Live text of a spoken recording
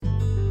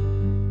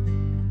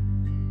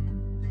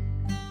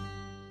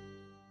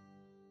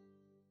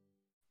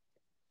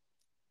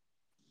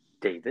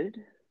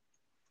David.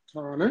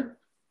 Connor.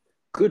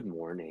 Good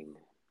morning.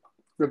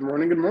 Good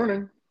morning. Good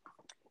morning.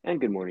 And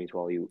good morning to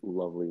all you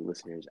lovely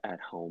listeners at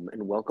home.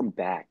 And welcome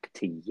back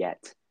to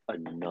yet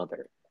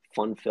another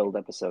fun filled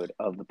episode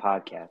of the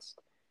podcast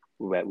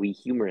that we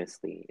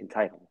humorously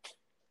entitle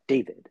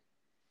David.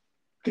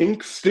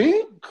 Dink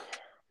stink.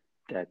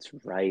 That's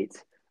right.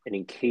 And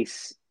in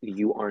case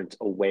you aren't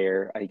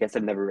aware, I don't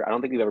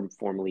think we've ever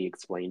formally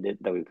explained it,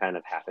 though we've kind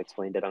of half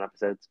explained it on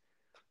episodes.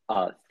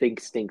 Think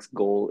Stink's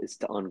goal is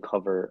to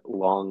uncover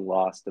long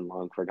lost and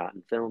long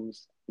forgotten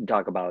films,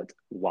 talk about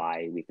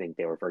why we think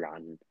they were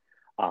forgotten,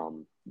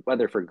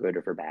 whether for good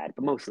or for bad,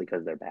 but mostly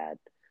because they're bad.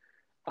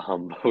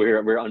 But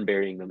we're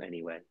unburying them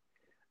anyway.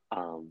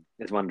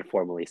 Just wanted to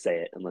formally say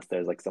it, unless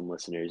there's like some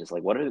listeners just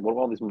like, what do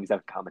all these movies have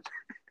in common?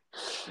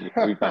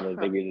 We finally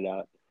figured it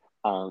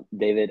out.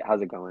 David,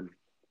 how's it going?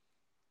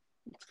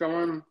 It's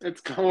going.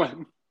 It's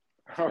going.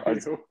 How are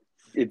It's, you?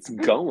 it's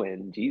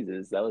going.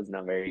 Jesus, that was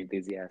not very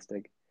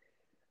enthusiastic.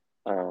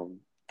 Um,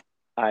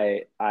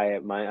 it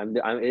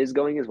is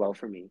going as well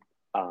for me.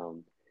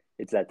 Um,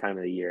 it's that time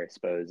of the year, I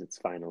suppose. It's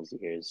finals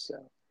years, so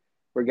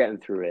we're getting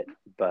through it.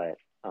 But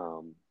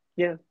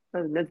yeah,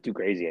 nothing too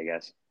crazy, I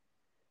guess.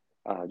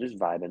 Just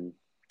vibing.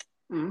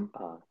 Mm-hmm.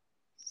 Uh,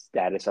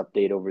 Status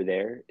update over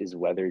there. Is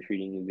weather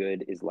treating you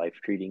good? Is life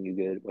treating you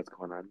good? What's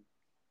going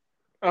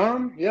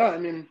on? Yeah. I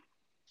mean,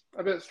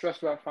 a bit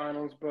stressed about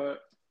finals, but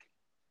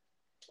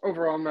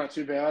overall, not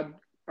too bad.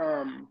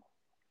 Um,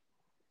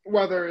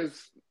 Weather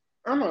is.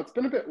 I don't know. It's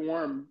been a bit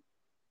warm.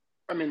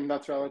 I mean,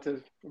 that's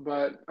relative,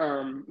 but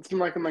it's been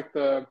like in like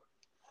the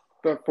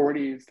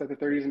 40s, like the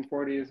 30s and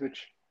 40s,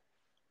 which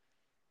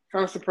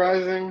kind of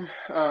surprising.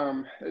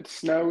 It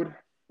snowed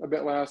a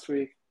bit last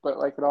week, but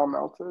like it all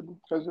melted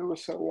because it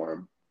was so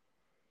warm.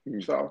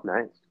 So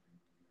Nice.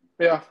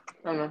 yeah,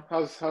 I don't know.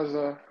 How's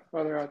the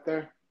weather out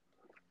there?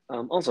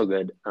 Also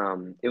good.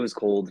 It was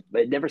cold,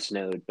 but it never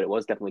snowed, but it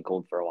was definitely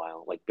cold for a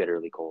while, like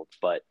bitterly cold.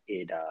 But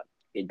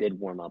it did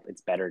warm up.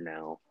 It's better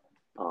now.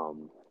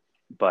 Um,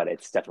 but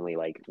it's definitely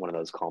like one of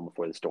those calm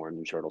before the storms.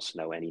 I'm sure it'll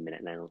snow any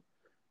minute now.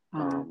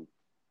 Hmm. Um,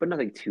 but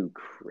nothing too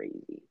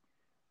crazy.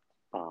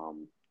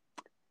 Um,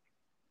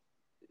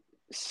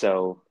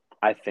 so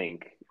I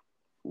think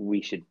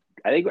we should.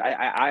 I think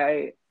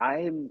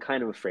I'm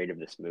kind of afraid of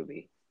this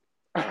movie.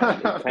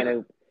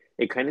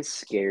 It kind of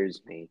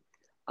scares me.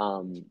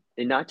 And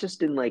not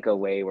just in like a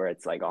way where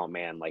it's like, oh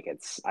man, like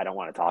I don't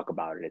want to talk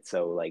about it. It's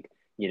so like,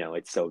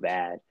 it's so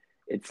bad.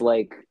 It's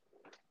like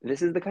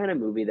this is the kind of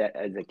movie that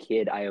as a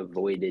kid I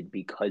avoided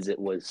because it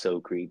was so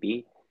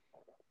creepy.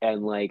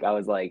 And like I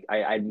was like,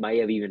 I might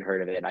have even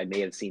heard of it. I may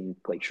have seen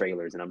like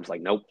trailers and I'm just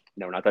like, nope,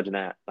 no, we're not touching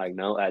that. Like,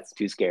 no, that's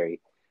too scary.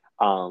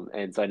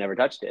 And so I never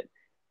touched it.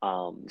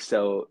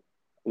 So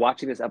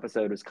watching this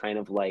episode was kind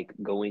of like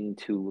going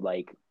to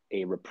like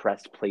a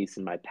repressed place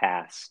in my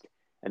past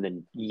and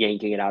then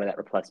yanking it out of that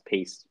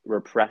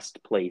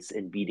repressed place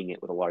and beating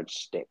it with a large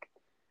stick.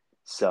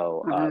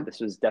 So Hmm. this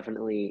was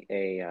definitely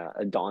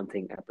a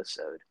daunting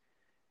episode.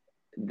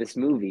 This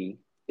movie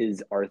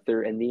is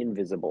Arthur and the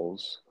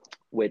Invisibles,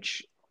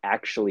 which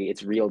actually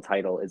its real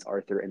title is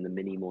Arthur and the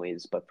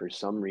Minimoys, but for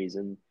some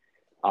reason,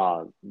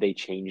 they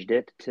changed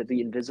it to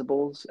the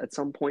Invisibles at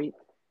some point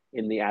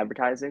in the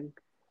advertising,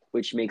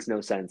 which makes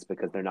no sense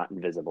because they're not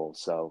invisible.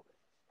 So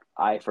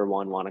I, for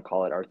one, want to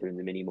call it Arthur and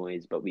the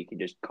Minimoys, but we can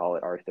just call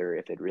it Arthur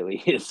if it really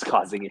is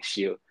causing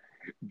issue.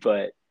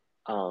 But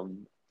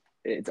um,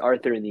 it's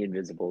Arthur and the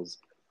Invisibles.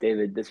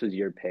 David, this was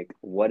your pick.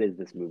 What is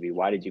this movie?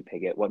 Why did you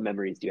pick it? What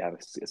memories do you have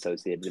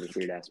associated with this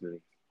weird ass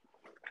movie?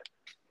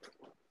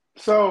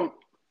 So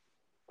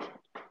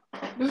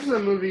this is a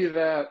movie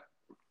that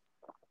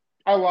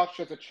I watched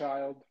as a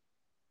child.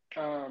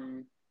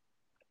 Um,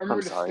 I I'm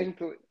remember sorry.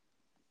 distinctly.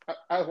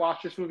 I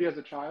watched this movie as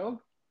a child.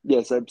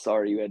 Yes, I'm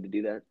sorry you had to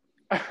do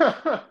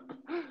that.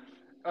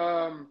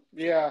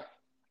 Yeah.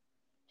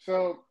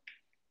 So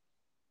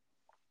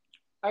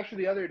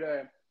actually, the other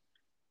day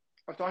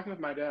I was talking with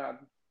my dad,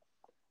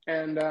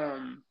 and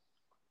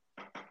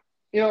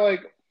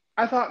like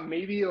I thought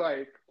maybe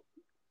like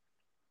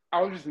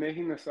I was just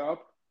making this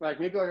up. Like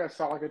maybe like I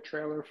saw like a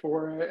trailer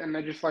for it, and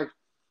they just like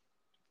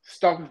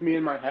stuck with me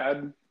in my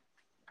head.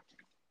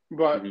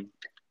 But Mm-hmm.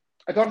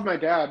 I talked to my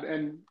dad,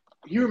 and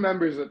he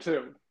remembers it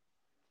too.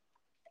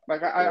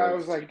 Like I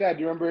was Was like, Dad,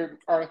 do you remember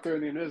Arthur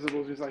and the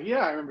Invisibles? He's like, Yeah,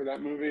 I remember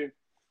that movie.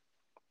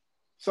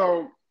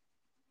 So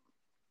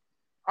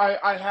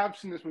I have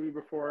seen this movie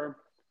before,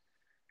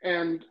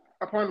 and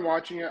upon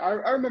watching it, I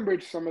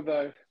remembered some of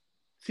the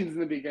scenes in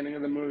the beginning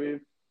of the movie,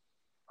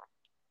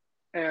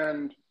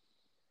 and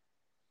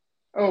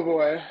oh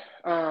boy,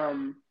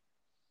 um,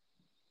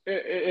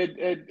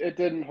 it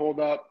didn't hold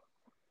up.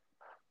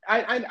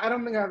 I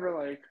don't think I ever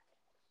like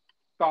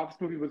thought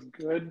this movie was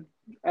good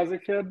as a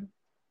kid.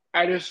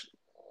 I just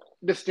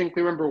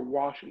distinctly remember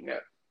watching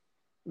it.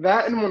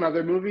 That and one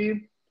other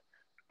movie.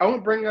 I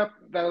won't bring up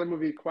that other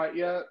movie quite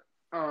yet,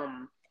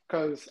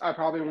 because I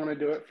probably want to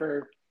do it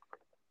for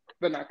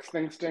the next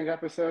Thing Stink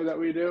episode that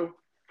we do.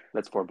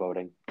 that's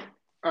foreboding.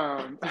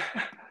 Um,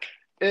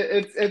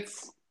 it, it's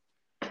it's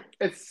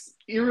it's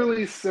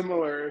eerily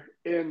similar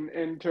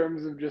in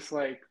terms of just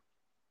like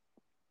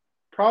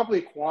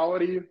probably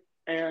quality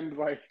and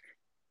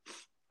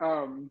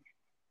um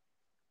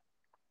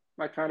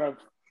like kind of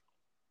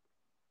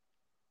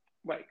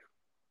like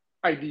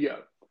idea.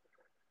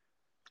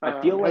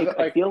 I feel Has like it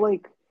I like feel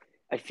like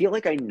I feel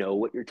like I know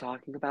what you're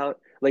talking about.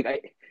 Like I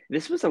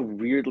this was a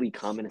weirdly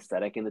common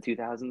aesthetic in the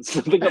 2000s.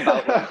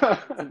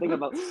 Something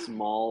about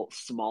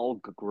small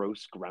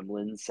gross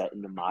gremlins set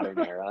in the modern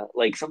era.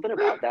 Like something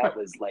about that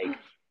was like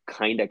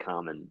kind of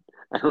common.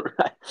 I don't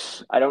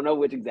I don't know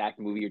which exact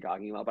movie you're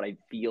talking about, but I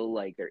feel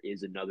like there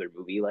is another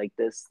movie like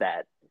this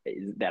that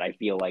I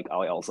feel like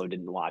I also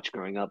didn't watch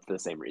growing up for the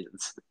same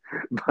reasons.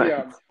 But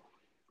yeah,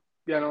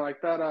 yeah, no,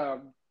 like that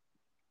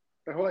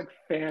the whole like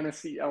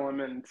fantasy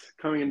element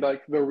coming into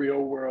like the real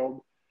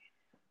world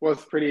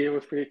was pretty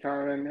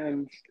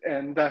common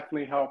and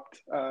definitely helped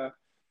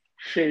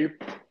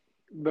shape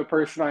the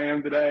person I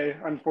am today,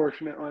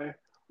 unfortunately.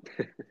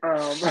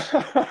 Um,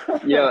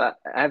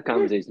 I have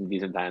conversations with you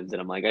sometimes,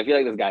 and I'm like, I feel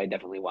like this guy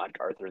definitely watched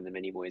Arthur and the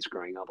Minimoys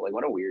growing up. Like,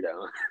 what a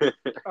weirdo.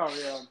 oh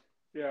yeah,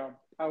 yeah.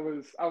 I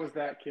was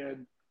that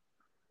kid.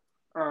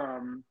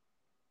 Um,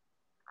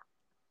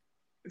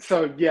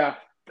 so yeah,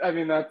 I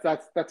mean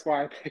that's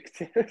why I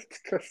picked it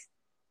because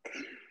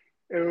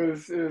it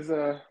was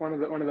one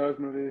of those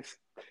movies.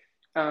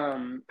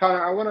 Connor,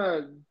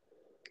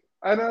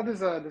 I know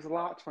there's a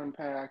lot to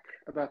unpack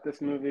about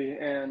this movie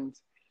and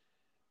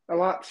a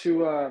lot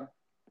to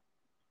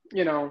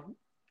you know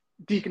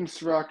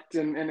deconstruct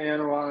and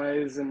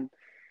analyze and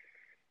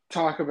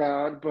talk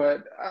about,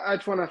 but I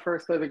just want to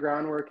first lay the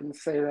groundwork and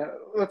say that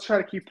let's try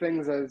to keep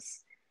things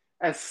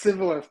as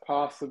civil as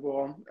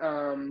possible.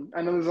 I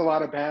know there's a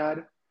lot of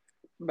bad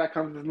that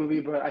comes with this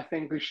movie, but I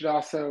think we should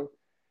also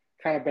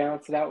kind of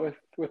balance it out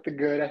with the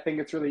good. I think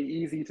it's really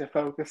easy to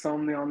focus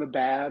only on the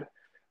bad,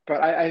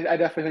 but I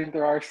definitely think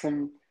there are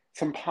some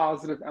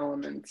positive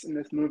elements in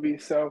this movie.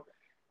 So,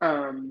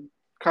 kind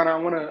of, I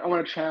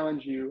want to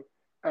challenge you.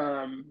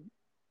 Um,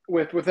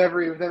 with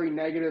every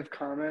negative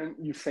comment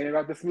you say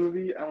about this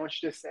movie, I want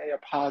you to say a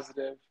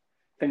positive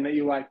thing that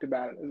you liked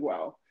about it as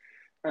well.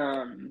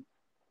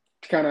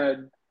 To kind of,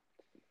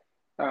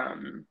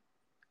 um,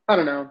 I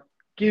don't know,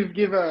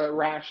 give a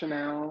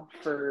rationale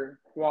for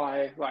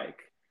why like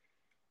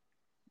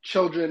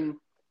children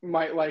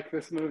might like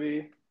this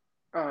movie.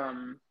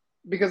 Um,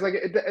 because like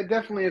it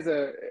definitely is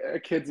a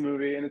kids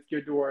movie and it's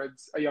geared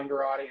towards a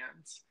younger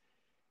audience.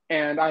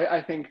 And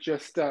I think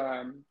just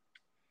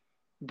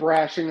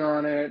brashing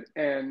on it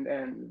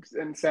and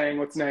saying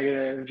what's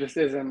negative just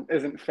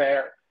isn't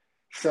fair.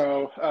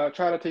 So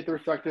try to take the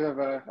perspective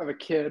of a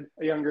kid,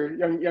 a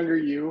younger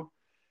you,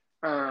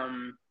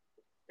 um,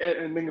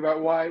 and think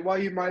about why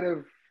you might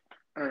have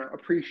I don't know,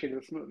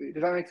 appreciated this movie.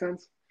 Does that make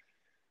sense?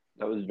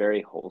 That was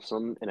very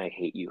wholesome, and I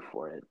hate you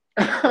for it.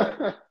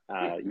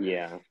 But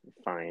yeah,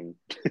 fine,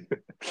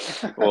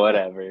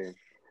 whatever.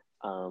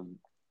 Um,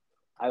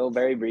 I will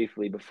very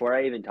briefly, before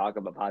I even talk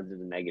about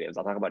positives and negatives,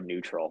 I'll talk about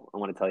neutral. I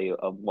want to tell you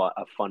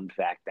a fun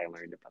fact I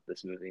learned about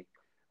this movie.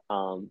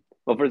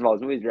 Well, first of all,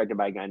 this movie is directed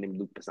by a guy named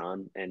Luc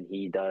Besson, and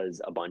he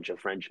does a bunch of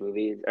French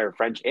movies, or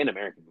French and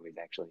American movies,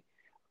 actually.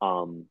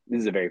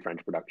 This is a very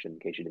French production, in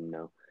case you didn't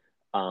know.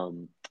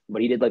 Um,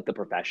 but he did like The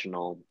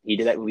Professional. He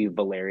did that movie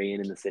Valerian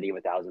in the City of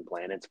a Thousand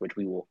Planets, which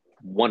we will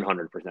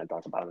 100%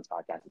 talk about on this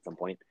podcast at some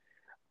point.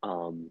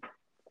 Um,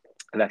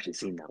 I've actually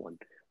seen that one,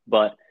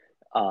 but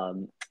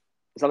um,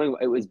 something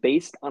it was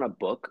based on a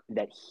book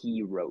that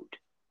he wrote.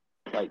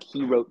 Like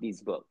he wrote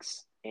these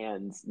books,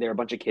 and they're a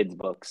bunch of kids'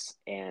 books,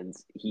 and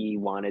he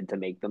wanted to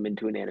make them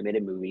into an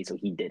animated movie, so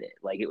he did it.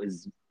 Like it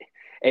was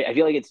I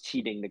feel like it's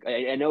cheating.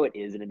 I know it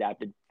is an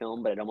adapted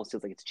film, but it almost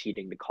feels like it's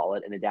cheating to call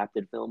it an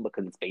adapted film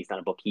because it's based on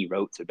a book he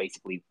wrote. So it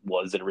basically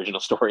was an original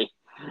story.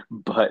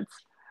 But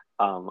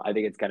I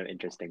think it's kind of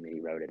interesting that he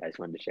wrote it. I just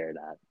wanted to share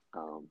that.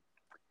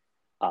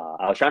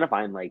 I was trying to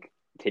find like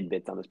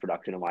tidbits on this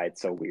production and why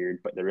it's so weird,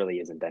 but there really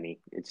isn't any.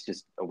 It's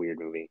just a weird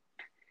movie.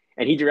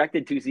 And he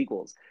directed two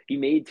sequels. He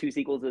made two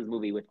sequels to this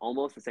movie with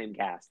almost the same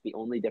cast. The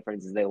only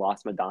difference is they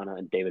lost Madonna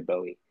and David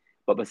Bowie.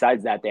 But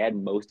besides that, they had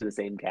most of the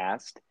same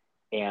cast,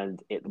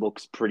 and it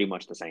looks pretty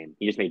much the same.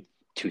 He just made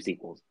two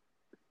sequels.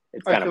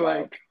 It's I kind of feel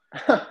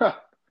wild. like,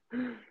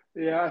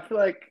 yeah, I feel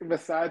like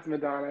besides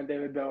Madonna and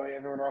David Bowie,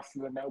 everyone else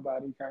is a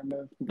nobody kind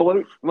of.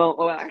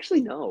 Well,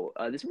 actually, no.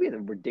 This movie has a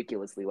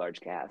ridiculously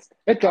large cast,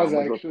 It does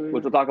which actually.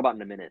 we'll talk about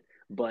in a minute.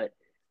 But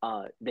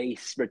they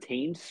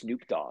retained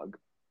Snoop Dogg.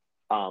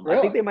 I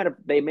think Really?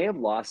 they may have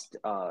lost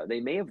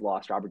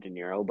Robert De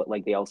Niro, but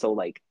like they also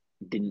like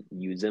didn't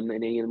use him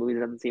in any of the movies.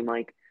 It doesn't seem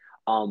like.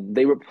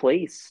 They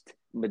replaced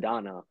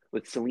Madonna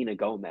with Selena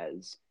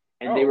Gomez,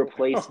 and Oh, okay.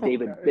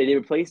 They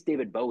replaced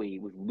David Bowie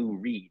with Lou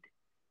Reed.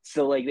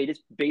 So like they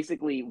just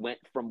basically went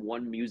from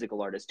one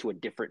musical artist to a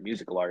different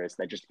musical artist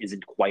that just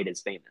isn't quite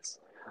as famous.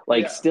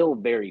 Like Yeah. still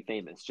very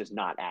famous, just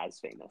not as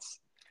famous.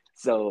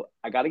 So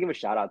I got to give a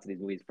shout out to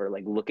these movies for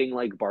like looking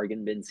like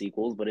bargain bin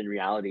sequels, but in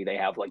reality they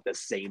have like the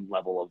same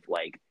level of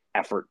like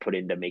effort put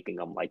into making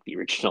them like the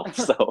original.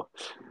 So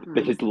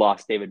they Mhm. just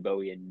lost David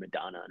Bowie and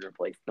Madonna and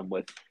replaced them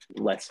with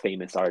less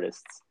famous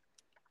artists.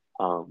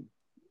 Um,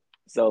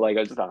 so like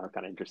I just thought it was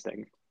kind of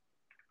interesting.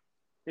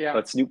 Yeah.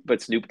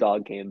 But Snoop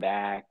Dogg came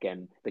back,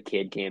 and the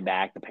kid came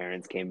back, the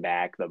parents came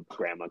back, the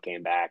grandma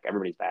came back,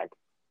 everybody's back.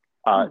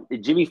 Hmm.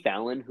 Jimmy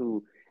Fallon,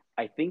 who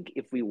I think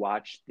if you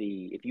watch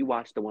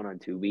the one on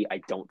Tubi, I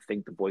don't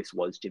think the voice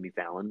was Jimmy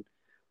Fallon,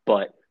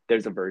 but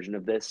there's a version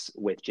of this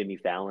with Jimmy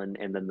Fallon,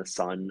 and then the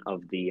son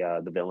of the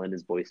villain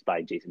is voiced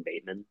by Jason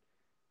Bateman.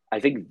 I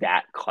think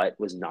that cut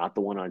was not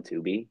the one on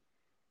Tubi,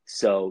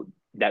 so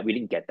that we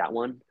didn't get that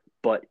one.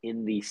 But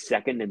in the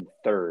second and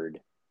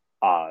third,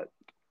 uh,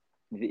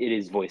 it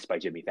is voiced by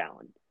Jimmy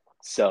Fallon.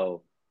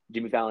 So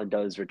Jimmy Fallon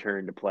does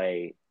return to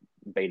play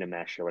Beta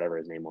Mesh or whatever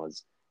his name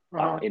was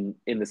Uh-huh.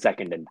 in the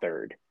second and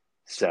third.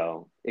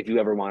 So if you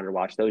ever wanted to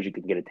watch those, you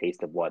could get a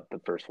taste of what the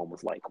first one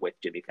was like with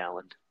Jimmy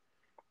Fallon.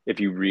 If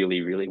you really,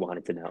 really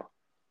wanted to know.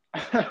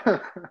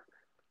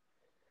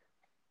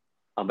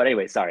 But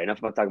anyway, sorry. Enough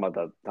about talking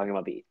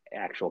about the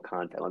actual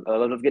content.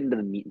 Let's get into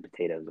the meat and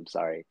potatoes. I'm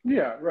sorry.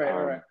 Yeah, right,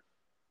 right.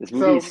 Um,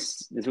 So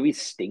this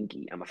movie's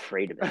stinky. I'm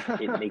afraid of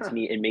it.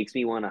 It makes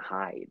me want to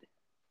hide.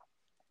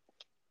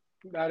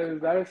 that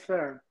is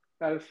fair.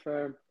 That is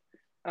fair.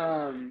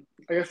 I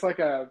guess like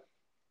a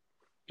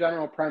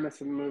general premise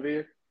of the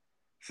movie.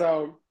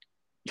 So,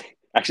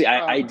 Actually,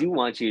 I uh, do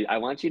want you. I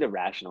want you to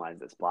rationalize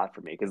this plot for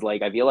me because,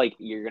 like, I feel like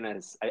you're gonna.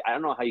 I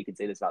don't know how you could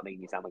say this without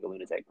making me sound like a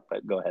lunatic,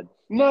 but go ahead.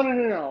 no, no,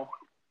 no, no.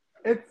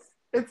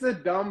 It's a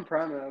dumb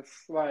premise.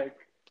 Like,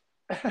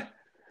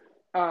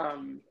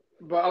 um,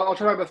 but I'll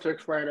try my best to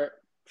explain it.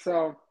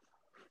 So,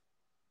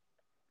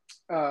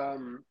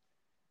 um,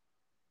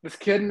 this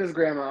kid and his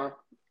grandma.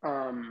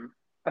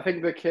 I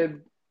think the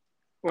kid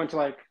went to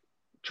like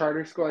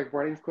charter school, like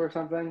boarding school or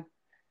something,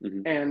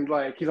 Hmm. and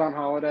like he's on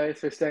holiday,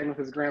 so he's staying with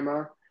his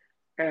grandma,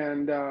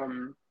 and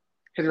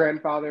his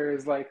grandfather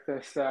is like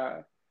this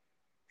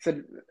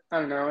said I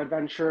don't know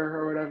adventure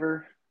or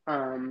whatever,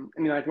 and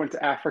he like went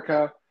to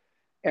Africa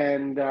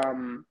and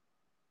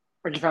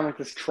like he found like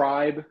this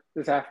tribe,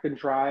 this African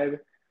tribe,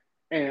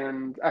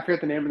 and I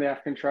forget the name of the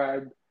African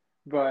tribe,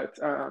 but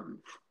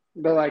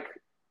they're like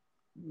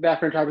the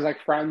African tribe is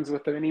like friends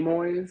with the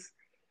Minimoys,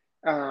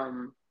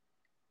 um,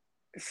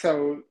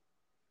 so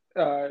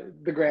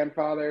the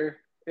grandfather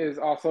is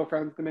also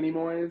friends with the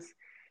Minimoys,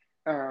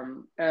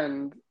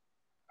 and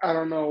I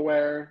don't know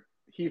where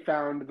he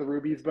found the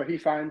rubies, but he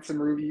finds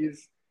some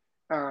rubies,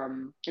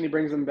 and he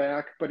brings them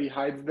back, but he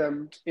hides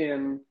them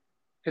in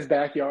his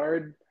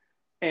backyard.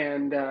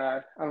 And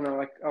I don't know,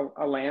 like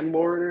a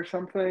landlord or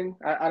something.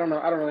 I don't know.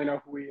 I don't really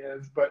know who he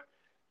is,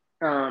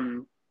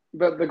 um,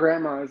 but the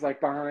grandma is like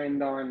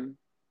behind on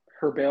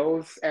her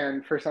bills,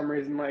 and for some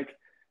reason, like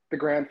the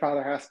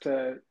grandfather has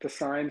to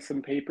sign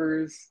some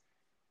papers,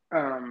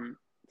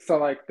 so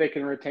like they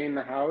can retain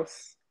the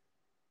house.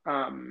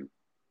 Um,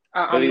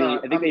 But I'm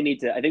not. I think they need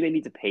to. I think they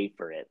need to pay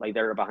for it. Like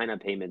they're behind on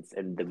payments,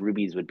 and the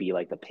rubies would be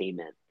like the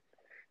payment.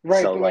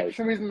 Right, So but like for like,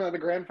 some reason the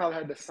grandfather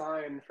had to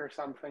sign for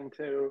something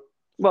too.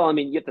 well, I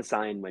mean, you have to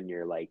sign when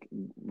you're like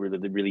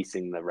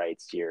releasing the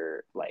rights to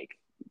your like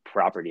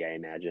property. I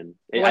imagine.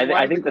 But like, why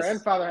I did the think this.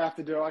 grandfather have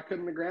to do it? Why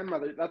couldn't the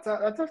grandmother? That's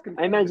I was I confused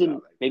imagine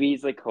about. Like, maybe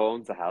he's like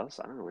co-owns the house.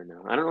 I don't really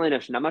know. I don't really know.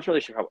 I'm not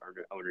really sure how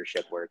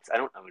ownership works. I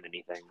don't own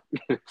anything.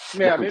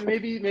 yeah,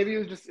 maybe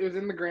it was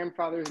in the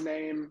grandfather's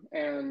name,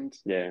 and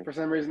Yeah. for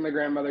some reason the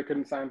grandmother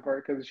couldn't sign for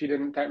it because she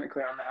didn't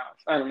technically own the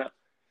house. I don't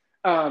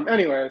know.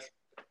 Anyways,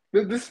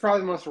 this is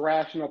probably the most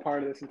rational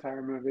part of this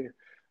entire movie.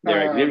 Yeah,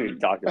 right. We haven't even Um,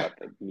 talked about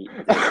the meat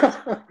and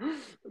potatoes.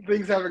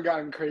 things haven't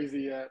gotten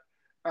crazy yet.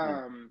 Mm.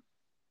 Um,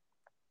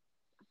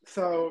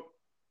 so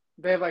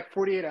they have like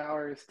 48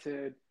 hours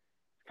to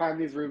find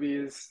these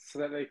rubies so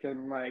that they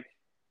can like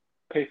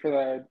pay for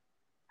the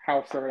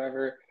house or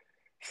whatever.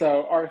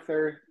 So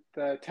Arthur,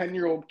 the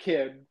 10-year-old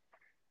kid,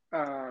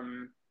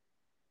 um,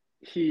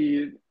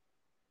 he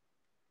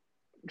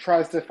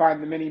tries to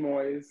find the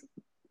Minimoys,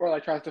 or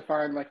like tries to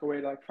find like a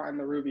way to like find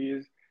the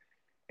rubies,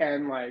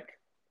 and like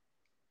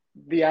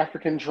the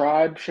African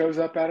tribe shows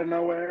up out of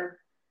nowhere.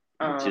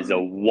 Which is a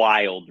Um,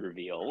 wild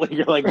reveal.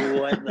 You're like,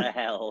 what the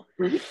hell?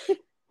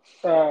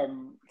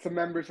 some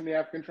members from the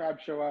African tribe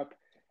show up,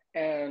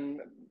 and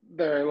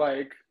they're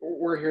like,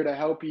 "We're here to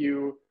help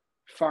you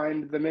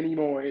find the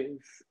Minimoys."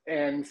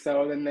 And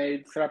so then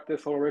they set up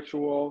this whole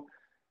ritual,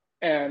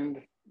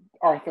 and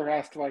Arthur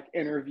has to like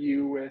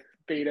interview with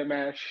Beta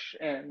Mesh,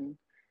 and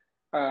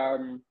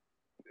um,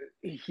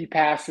 he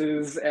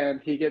passes,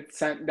 and he gets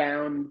sent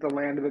down the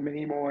land of the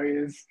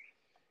Minimoys.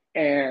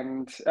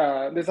 And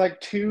there's like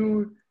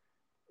two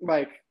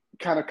like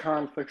kind of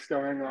conflicts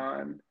going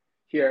on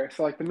here.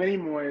 So like the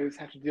Minimoys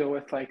have to deal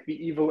with like the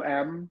evil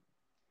M,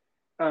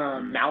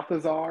 Mm.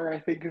 Malthazar, I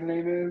think his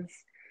name is.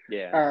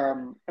 Yeah.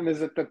 And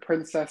there's like the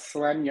Princess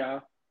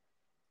Selenia,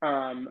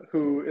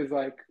 who is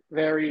like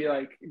very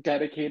like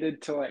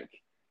dedicated to like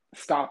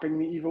stopping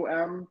the evil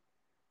M,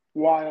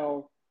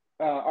 while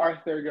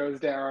Arthur goes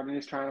down and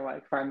he's trying to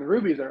like find the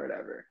rubies or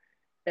whatever.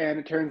 And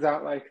it turns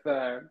out like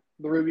the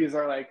rubies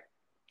are like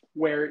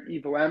where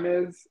Evil M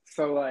is.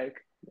 So like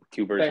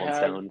Two birds, they one have,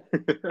 stone.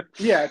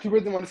 yeah, two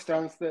birds in one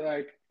stone. So they're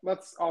like,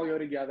 let's all go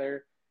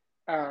together.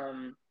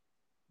 Um,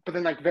 but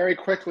then like very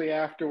quickly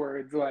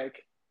afterwards,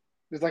 like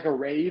there's like a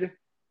raid.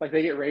 Like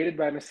they get raided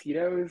by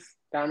mosquitoes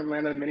down in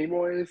Land of the Mini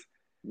Boys,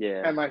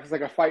 Yeah. and like there's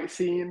like a fight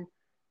scene,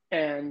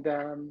 and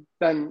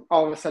then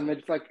all of a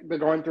sudden they're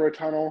going through a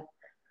tunnel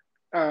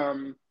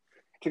um,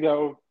 to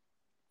go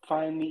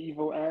find the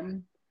evil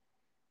M,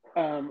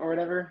 or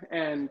whatever,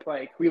 and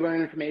like we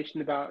learn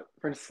information about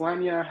Princess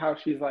Selenia, how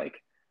she's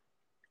like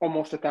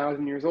almost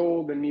 1,000 years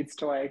old and needs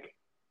to like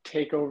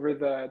take over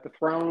the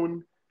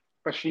throne,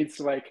 but she needs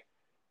to like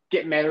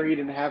get married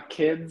and have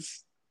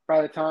kids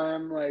by the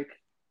time like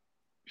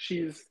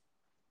she's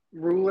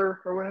ruler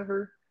or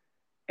whatever.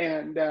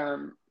 And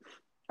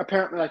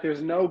apparently, like,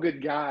 there's no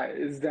good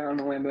guys down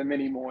the land of the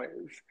mini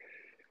moys.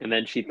 And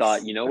then she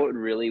thought, you know what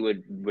really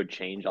would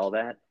change all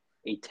that?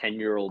 A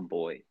 10-year-old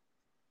boy.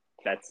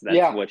 That's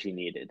Yeah, what she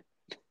needed.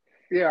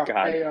 yeah,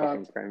 God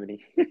fucking criminy.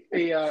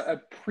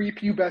 a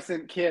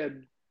prepubescent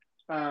kid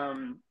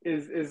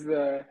is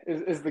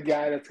the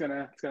guy that's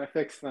gonna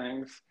fix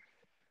things.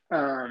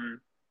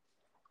 Um,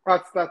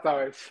 that's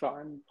always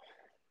fun.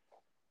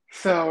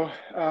 So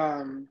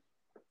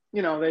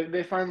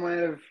they find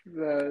land of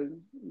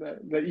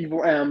the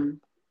evil M,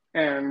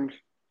 and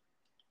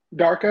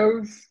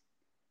Darko's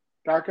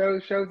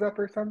Darko shows up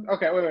or something.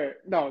 Okay, wait.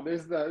 No,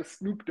 there's the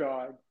Snoop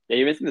Dogg. Yeah,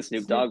 you're missing the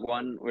Snoop Snoop. Dogg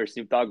one where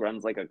Snoop Dogg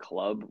runs like a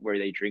club where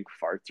they drink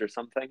farts or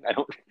something. I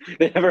don't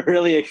they never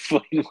really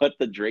explain what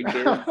the drink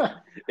is.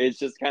 It's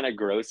just kind of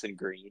gross and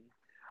green.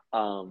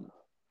 Um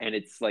and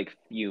it's like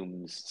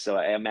fumes. So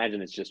I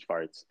imagine it's just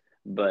farts.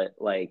 But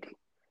like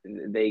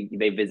they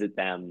visit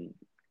them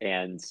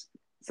and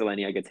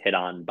Selenia gets hit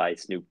on by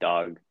Snoop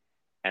Dogg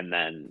and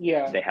then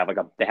Yeah. they have like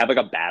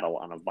a battle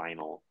on a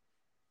vinyl.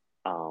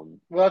 Well,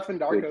 that's when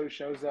Which, Darko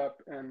shows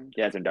up, and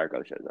yeah, that's when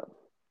Darko shows up.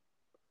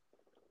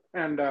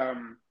 and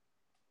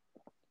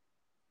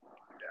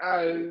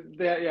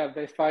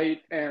they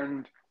fight,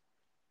 and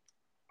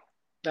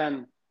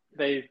then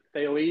they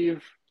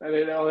leave.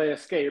 They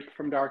escape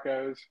from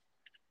Darko's,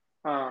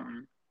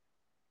 um,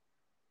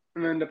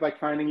 and end up like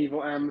finding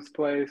Evil M's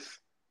place,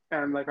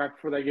 and like right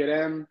before they get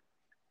in,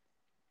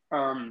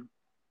 um,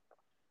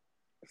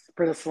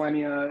 Princess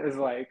Selenia is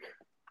like,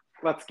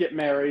 "Let's get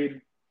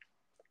married."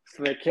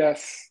 So they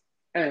kiss,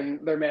 and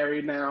they're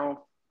married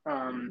now.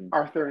 Mm-hmm.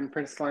 Arthur and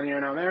Princess Selenia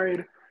are now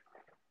married,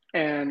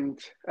 and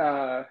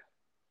the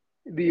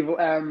evil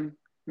M,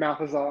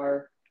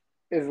 Malthazar,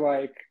 is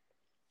like,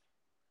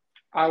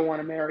 I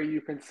want to marry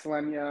you, Princess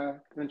Selenia. And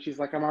then she's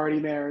like, I'm already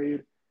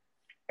married.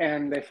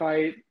 And they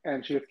fight,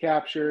 and she gets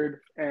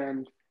captured,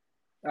 and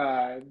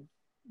uh,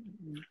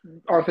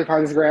 Arthur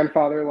finds his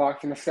grandfather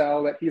locked in a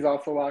cell that he's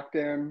also locked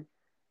in.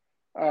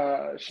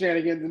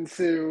 Shenanigans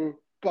ensue,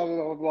 blah, blah,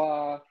 blah,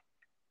 blah.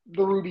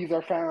 The rubies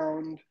are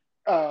found,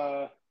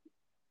 blah,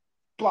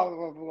 blah,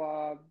 blah,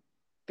 blah.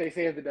 They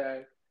save the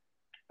day.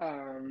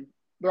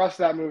 The rest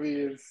of that movie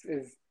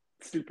is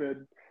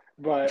stupid,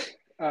 but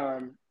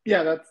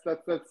yeah,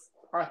 that's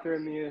Arthur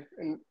and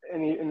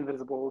the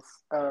Invisibles.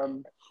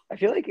 I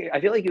feel like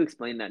you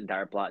explained that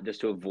entire plot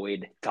just to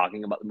avoid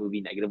talking about the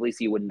movie negatively,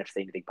 so you wouldn't have to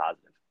say anything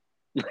positive.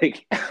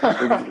 Like,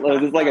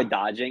 was this like a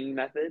dodging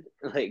method?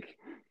 Like,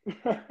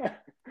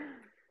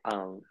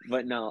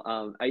 but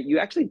no, you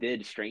actually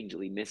did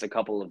strangely miss a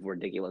couple of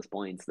ridiculous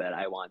points that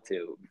I want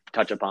to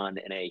touch upon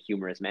in a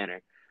humorous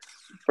manner.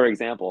 For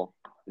example,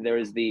 there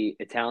was the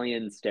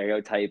Italian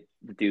stereotype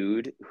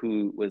dude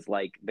who was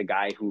like the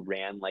guy who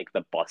ran like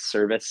the bus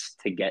service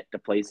to get to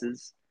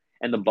places,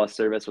 and the bus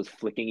service was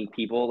flicking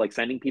people, like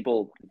sending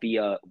people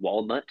via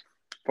Walnut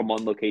from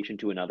one location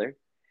to another.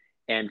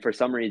 And for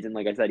some reason,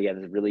 like I said, he had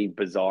this really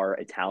bizarre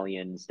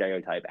Italian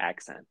stereotype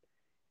accent.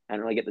 I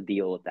don't really get the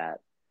deal with that.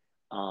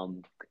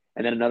 Um,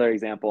 and then another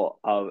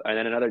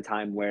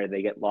time where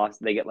they get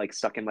lost, they get like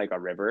stuck in like a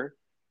river,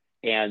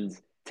 and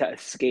to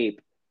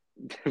escape,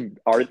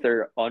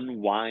 Arthur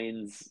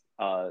unwinds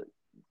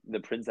the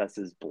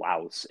princess's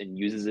blouse and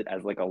uses it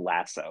as like a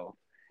lasso.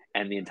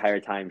 And the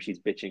entire time she's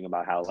bitching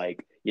about how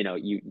like,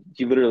 you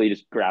literally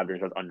just grabbed her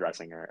and starts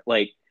undressing her.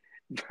 Like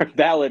for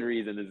valid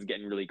reason, this is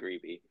getting really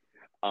creepy.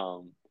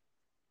 Um,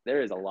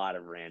 there is a lot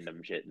of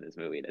random shit in this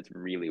movie that's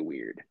really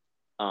weird.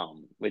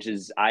 Which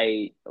is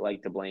I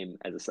like to blame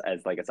as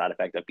like a side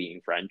effect of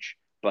being French,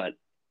 but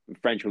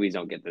French movies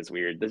don't get this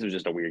weird. This was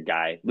just a weird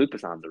guy. Luc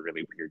Besson's a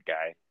really weird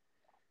guy.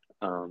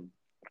 Um,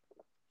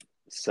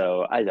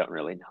 so I don't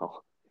really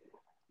know.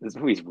 This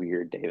movie's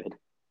weird, David.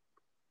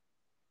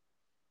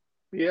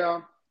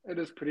 Yeah, it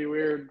is pretty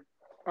weird.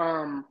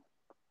 Um,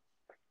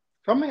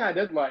 Something I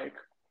did like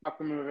about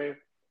the movie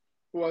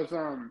was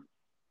something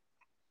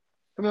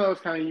that was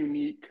kind of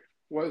unique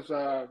was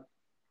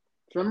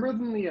remember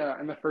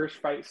in the first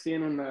fight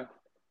scene when the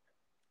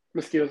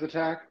mosquitoes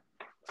attack,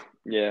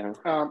 Yeah.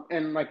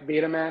 and like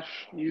Betamash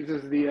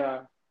uses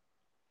the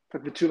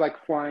two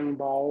like flying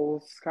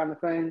balls kind of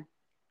thing.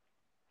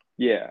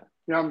 Yeah.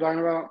 You know what I'm talking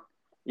about? I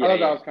Yeah. thought that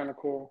Yeah. was kind of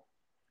cool.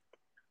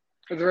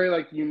 It's very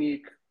like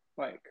unique,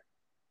 like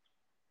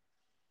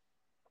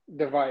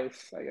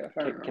device, I guess.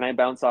 I don't Can know. I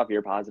bounce off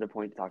your positive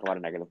point to talk about a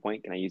negative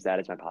point? Can I use that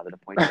as my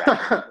positive point to wrap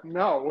this up?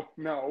 No,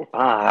 no.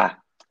 Ah,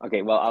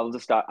 okay. Well, I'll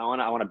just stop. I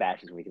want to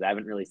bash this movie because I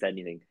haven't really said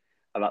anything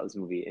about this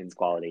movie in its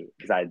quality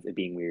besides it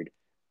being weird.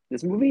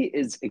 This movie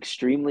is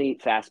extremely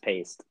fast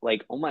paced.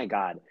 Like, oh my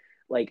god,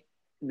 like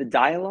the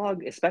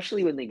dialogue,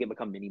 especially when they get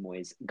become mini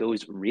moys,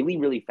 goes really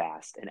really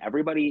fast, and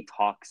everybody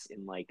talks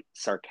in like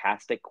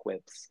sarcastic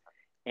quips,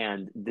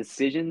 and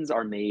decisions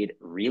are made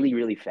really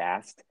really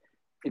fast.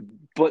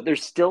 But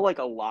there's still like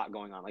a lot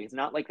going on. Like, it's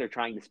not like they're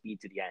trying to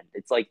speed to the end.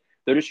 It's like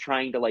they're just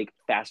trying to like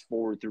fast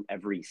forward through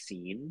every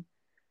scene,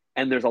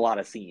 and there's a lot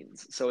of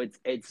scenes, so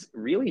it's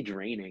really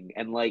draining,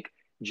 and like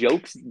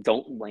jokes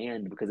don't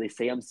land because they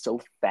say them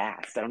so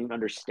fast. I don't even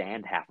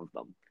understand half of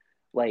them.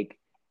 Like,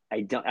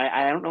 I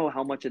don't know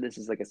how much of this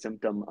is like a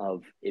symptom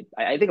of it.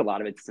 I think a lot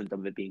of it's a symptom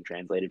of it being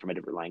translated from a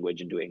different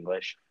language into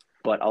English,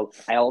 but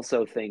I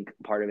also think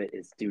part of it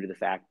is due to the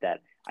fact that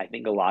I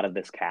think a lot of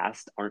this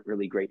cast aren't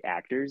really great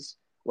actors.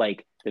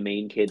 Like, the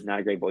main kid's not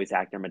a great voice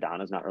actor,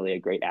 Madonna's not really a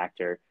great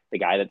actor, the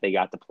guy that they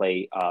got to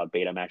play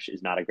Beta Mesh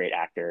is not a great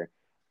actor.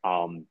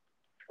 um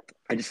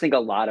I just think a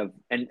lot of,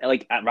 and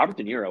like Robert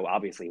De Niro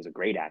obviously is a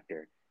great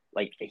actor.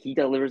 Like, he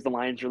delivers the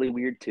lines really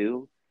weird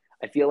too.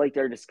 I feel like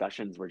there are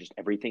discussions where just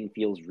everything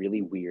feels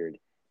really weird.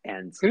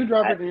 And Who did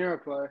Robert at De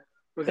Niro play?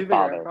 Was the he the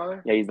father,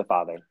 grandfather? yeah, he's the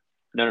father.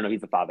 No,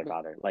 he's the father,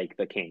 like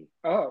the king.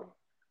 Oh,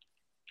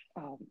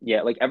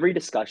 Yeah, like every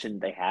discussion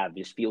they have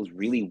just feels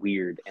really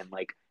weird, and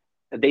like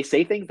they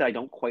say things that I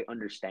don't quite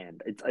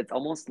understand. It's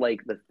almost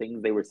like the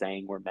things they were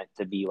saying were meant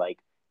to be like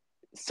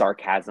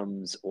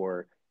sarcasms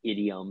or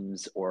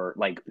idioms or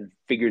like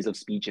figures of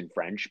speech in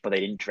French, but they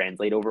didn't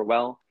translate over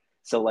well.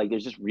 So like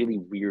there's just really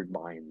weird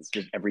lines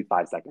just every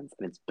 5 seconds,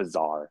 and it's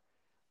bizarre.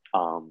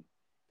 Um,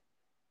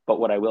 but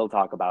what I will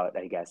talk about,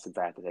 I guess, since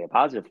I have to say a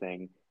positive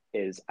thing,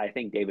 is I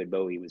think David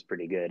Bowie was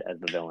pretty good as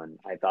the villain.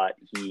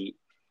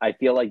 I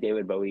feel like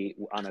David Bowie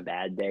on a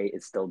bad day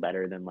is still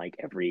better than like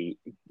every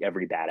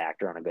bad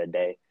actor on a good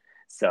day.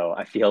 So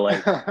I feel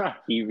like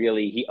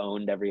he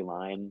owned every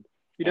line,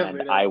 he and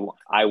definitely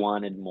I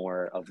wanted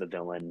more of the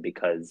villain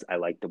because I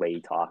liked the way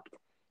he talked.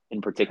 In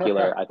did.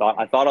 particular, I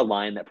thought a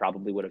line that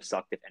probably would have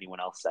sucked if anyone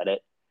else said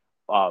it.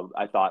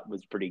 I thought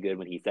was pretty good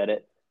when he said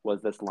it.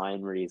 Was this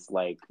line where he's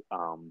like,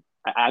 I'm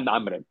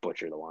gonna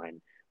butcher the line,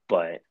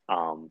 but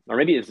or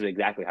maybe this is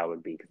exactly how it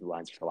would be because the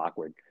lines are so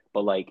awkward.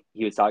 But like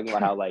he was talking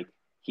about how like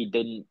he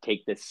didn't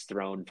take this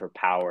throne for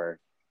power,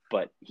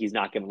 but he's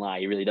not gonna lie,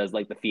 he really does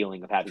like the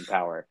feeling of having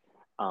power.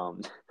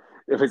 Um,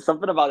 there was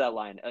something about that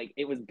line. Like,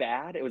 it was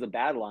bad. It was a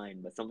bad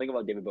line, but something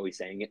about David Bowie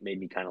saying it made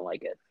me kind of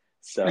like it.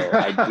 So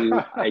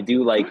I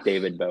do like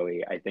David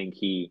Bowie. I think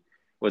he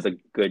was a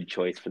good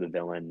choice for the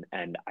villain,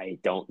 and I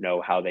don't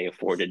know how they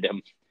afforded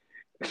him.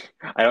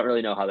 I don't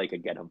really know how they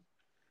could get him.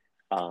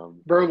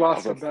 Bro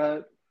lost a Also,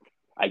 bet.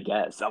 I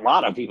guess a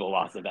lot of people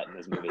lost a bet in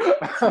this movie.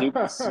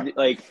 Snoop,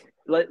 like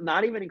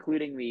not even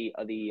including the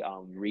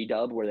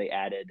redub where they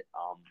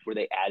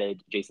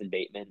added Jason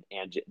Bateman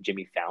and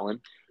Jimmy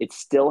Fallon. It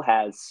still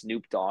has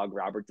Snoop Dogg,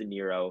 Robert De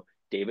Niro,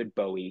 David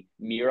Bowie,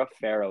 Mira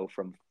Farrow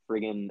from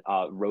friggin'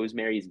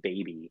 Rosemary's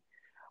Baby.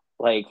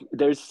 Like,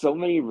 there's so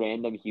many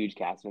random huge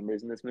cast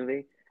members in this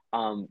movie.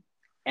 Um,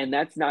 and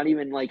that's not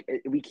even like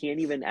we can't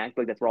even act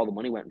like that's where all the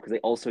money went, because they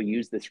also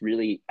used this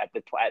really at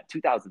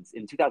 2000s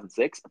in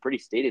 2006 a pretty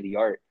state of the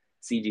art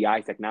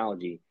CGI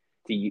technology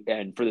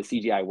and for the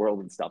CGI world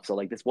and stuff. So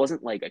like this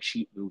wasn't like a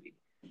cheap movie.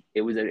 It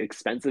was an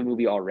expensive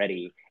movie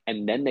already,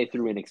 and then they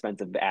threw in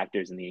expensive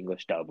actors in the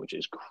English dub, which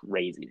is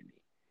crazy to me.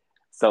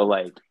 So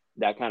like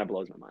that kind of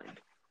blows my mind.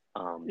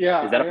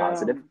 Yeah, Is that a I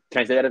positive?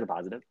 Can I say that as a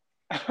positive?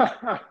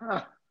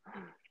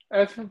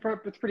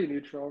 it's pretty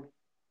neutral.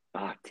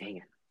 Ah, dang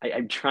it.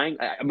 I'm trying.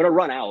 I'm gonna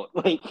run out.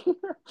 Like, go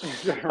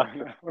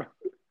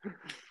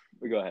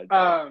ahead.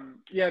 Sorry.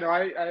 Yeah, no,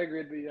 I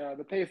agree.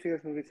 The pacing of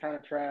this movie is kind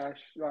of trash.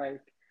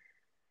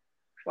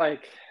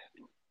 Like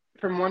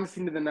from one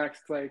scene to the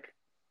next, like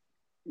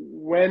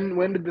when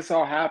did this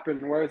all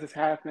happen? Where is this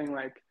happening?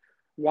 Like,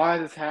 why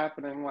is this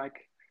happening? Like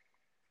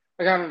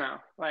I don't know.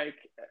 Like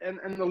and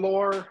the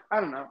lore, I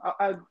don't know.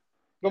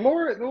 The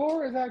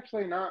lore is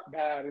actually not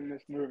bad in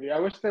this movie. I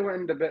wish they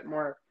went into a bit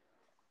more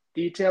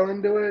detail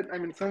into it. I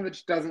mean, some of it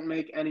just doesn't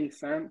make any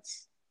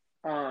sense.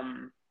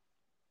 Um,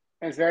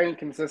 and it's very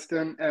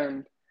inconsistent.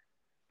 And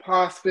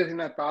possibly the thing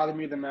that bothered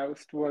me the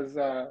most was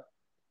the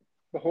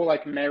whole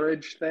like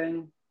marriage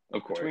thing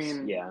Of course.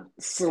 between Yeah.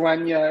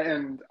 Selenia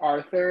and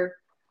Arthur.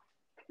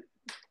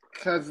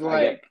 Because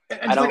I get.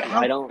 like, and I just like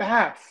don't. I don't.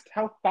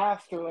 how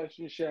fast the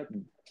relationship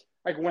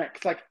like went.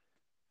 Cause like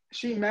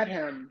she met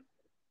him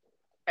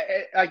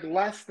like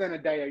less than a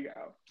day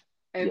ago,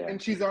 Yeah.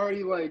 and she's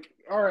already like,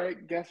 all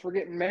right, guess we're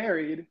getting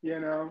married,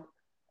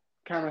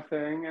 kind of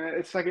thing. And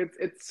it's like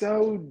it's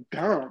so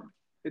dumb.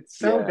 It's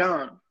so Yeah.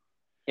 dumb.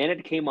 And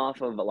it came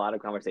off of a lot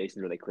of conversations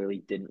where they clearly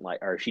didn't like,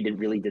 or she didn't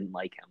really didn't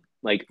like him.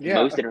 Like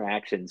most Yeah.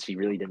 interactions, she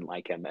really didn't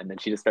like him, and then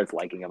she just starts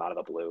liking him out of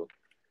the blue.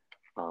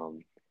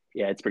 Um,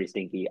 yeah, it's pretty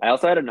stinky. I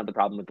also had another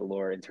problem with the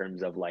lore in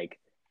terms of like,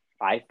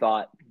 I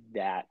thought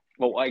that.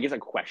 Well, I guess a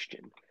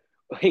question.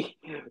 Like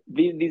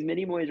these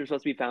mini moys are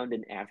supposed to be found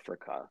in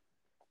Africa.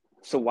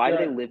 So why do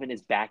they Right. live in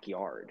his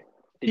backyard?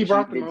 He Did she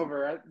brought them did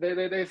over. Right?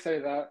 They say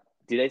that.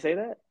 do they say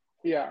that?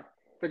 Yeah.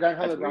 The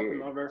grandfather That's brought them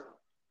weird. over.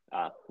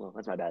 Well,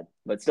 that's my bad.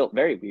 But still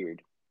very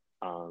weird.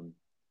 Um,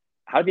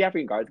 how did the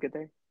African guards get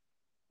there?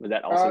 Was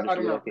that also I just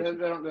don't know. They,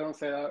 relocation? they don't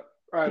say that.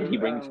 I don't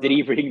Did know.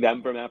 he bring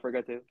them from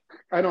Africa too?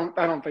 I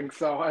don't think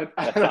so. I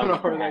That don't know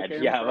sounds where they bad.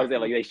 came Yeah, I was gonna say,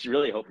 like from. they should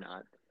really hope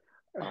not.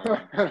 Um,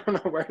 I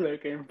don't know where they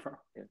came from.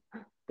 yeah,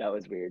 that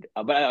was weird.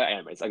 But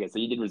anyways, okay, so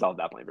you did resolve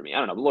that point for me. I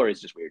don't know. Lore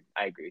is just weird.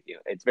 I agree with you.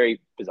 It's very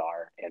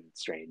bizarre and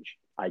strange.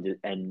 I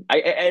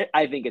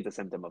think it's a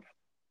symptom of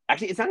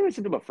actually it's not even a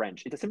symptom of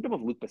French. It's a symptom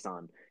of Luc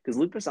Besson because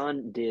Luc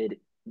Besson did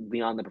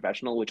Beyond the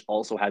Professional, which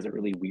also has a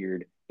really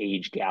weird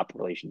age gap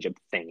relationship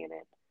thing in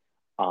it.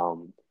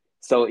 Um,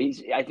 so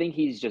I think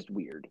he's just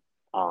weird.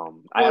 I Well,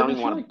 don't isn't even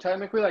she want like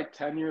technically like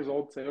 10 years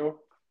old too?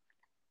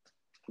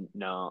 to.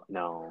 No,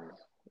 no,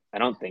 I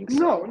don't think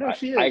No, so. no,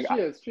 she is. She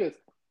is.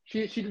 She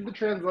is. She did the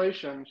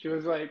translation. She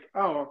was like,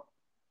 "Oh,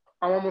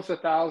 I'm almost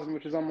 1,000,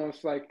 which is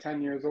almost like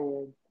 10 years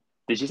old."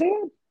 Did she say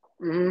that?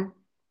 Hmm.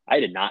 I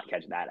did not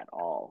catch that at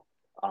all.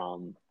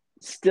 Um,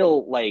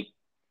 still, like,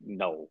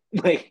 no,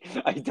 like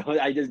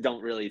I just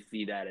don't really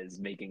see that as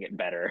making it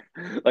better.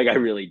 Like, I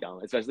really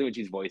don't, especially when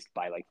she's voiced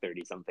by like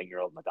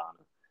 30-something-year-old Madonna.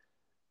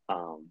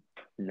 Um,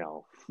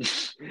 no,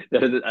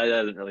 that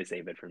doesn't really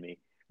save it for me.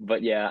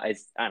 But yeah,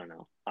 I don't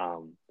know.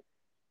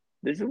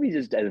 This movie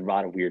just has a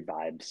lot of weird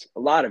vibes, a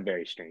lot of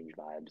very strange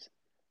vibes.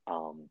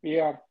 Um,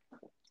 Yeah.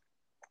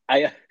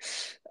 I,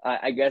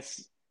 I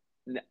guess,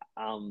 no,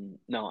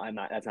 I'm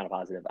not. That's not a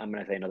positive. I'm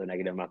gonna say another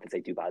negative. I'm not gonna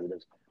say two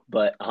positives.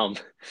 But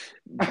the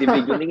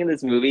beginning of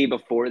this movie,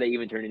 before they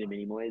even turn into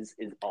mini moys,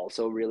 is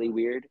also really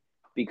weird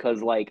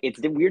because like it's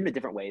weird in a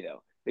different way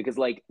though. Because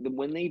like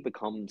when they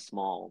become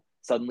small,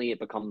 suddenly it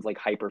becomes like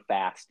hyper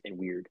fast and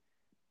weird,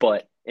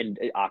 but and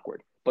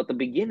awkward. But the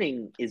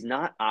beginning is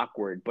not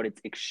awkward, but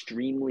it's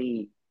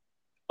extremely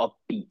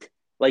upbeat.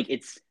 Like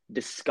it's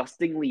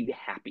disgustingly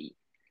happy.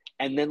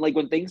 And then like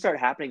when things start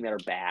happening that are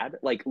bad,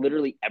 like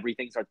literally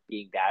everything starts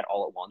being bad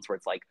all at once. Where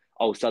it's like,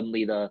 oh,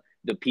 suddenly the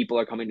people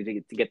are coming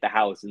to get the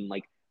house, and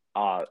like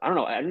I don't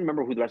know, I don't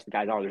remember who the rest of the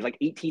guys are. There's like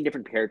 18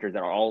 different characters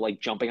that are all like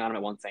jumping on them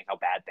at once, saying how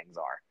bad things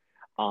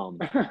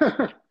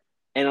are.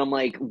 And I'm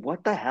like,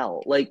 what the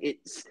hell? Like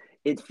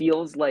it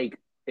feels like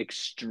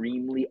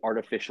extremely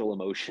artificial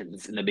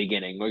emotions in the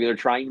beginning, where they're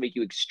trying to make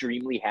you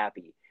extremely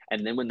happy,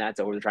 and then when that's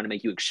over, they're trying to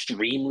make you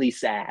extremely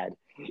sad.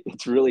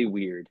 It's really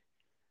weird.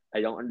 I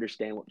don't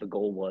understand what the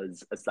goal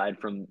was aside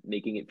from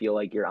making it feel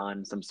like you're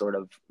on some sort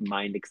of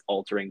mind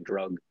altering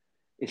drug.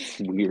 It's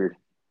weird.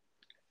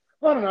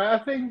 I don't know. I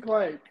think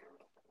like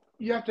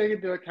you have to take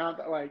into account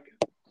that like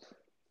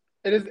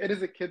it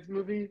is a kids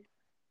movie,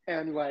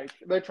 and like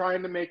they're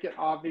trying to make it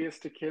obvious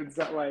to kids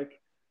that like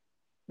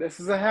this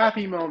is a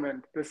happy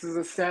moment, this is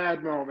a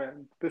sad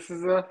moment, this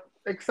is a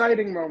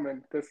exciting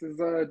moment, this is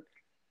a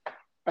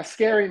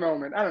scary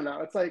moment. I don't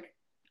know. It's like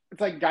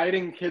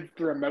guiding kids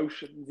through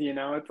emotions.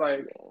 Yeah. It's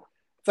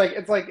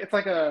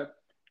like a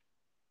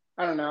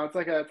I don't know. It's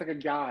like a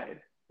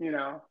guide. You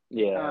know.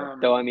 Yeah.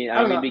 Though I I don't don't mean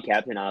to know. be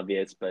Captain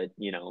Obvious, but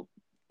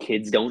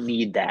kids don't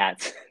need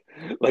that.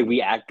 Like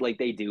we act like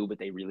they do, but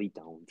they really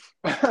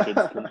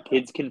don't.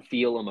 Kids can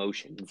feel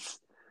emotions.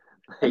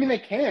 I mean,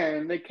 Like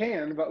they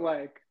can, but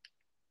like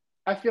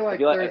I feel like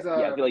there's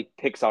I feel like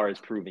Pixar has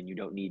proven you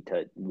don't need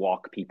to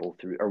walk people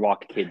through or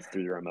walk kids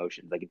through their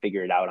emotions. They can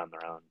figure it out on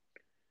their own.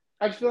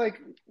 I feel like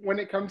when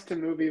it comes to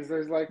movies,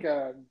 there's like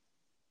a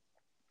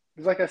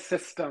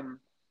system.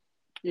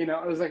 You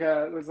know, there's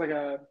like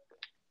a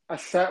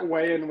set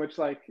way in which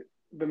like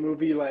the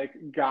movie like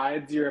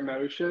guides your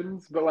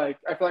emotions, but like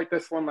I feel like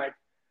this one like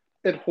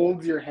it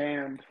holds your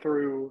hand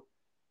through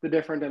the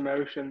different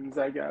emotions,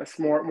 I guess,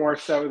 more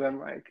so than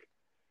like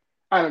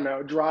I don't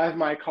know, drive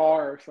my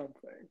car or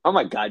something. Oh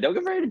my God, don't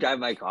get ready to drive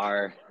my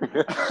car.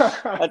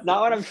 That's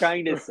not what I'm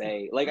trying to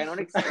say. Like I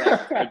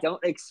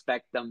don't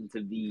expect them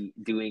to be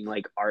doing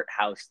like art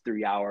house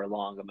 3 hour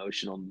long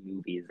emotional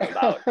movies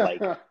about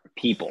like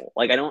people.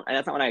 Like I don't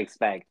that's not what I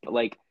expect. But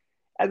like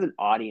as an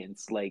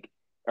audience, like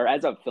or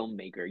as a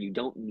filmmaker, you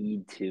don't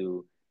need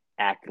to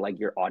act like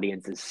your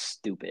audience is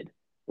stupid.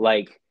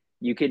 Like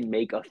you can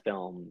make a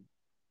film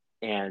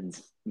and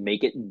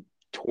make it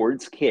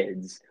towards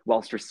kids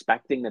whilst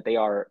respecting that they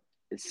are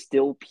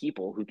still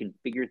people who can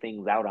figure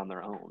things out on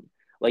their own.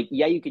 Like,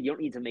 yeah, you don't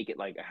need to make it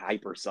like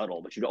hyper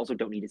subtle, but you also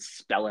don't need to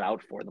spell it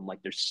out for them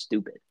like they're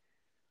stupid.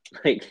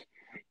 Like,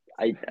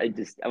 I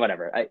just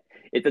whatever.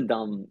 It's a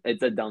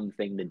dumb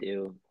thing to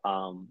do.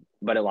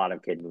 But a lot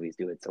of kid movies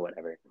do it, so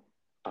whatever.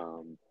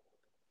 Um,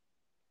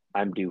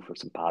 I'm due for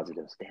some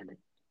positives. Damn it.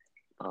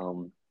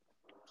 Um,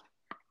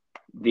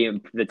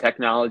 the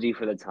technology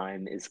for the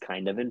time is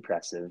kind of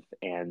impressive,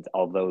 and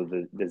although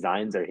the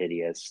designs are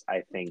hideous,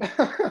 I think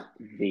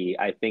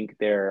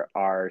there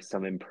are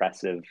some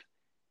impressive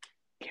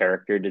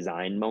character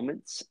design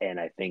moments, and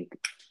I think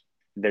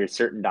there's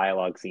certain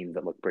dialogue scenes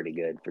that look pretty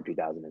good for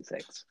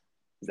 2006.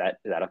 Is that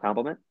a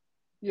compliment?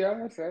 Yeah,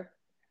 that's it.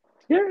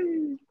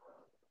 Yeah.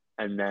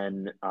 And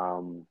then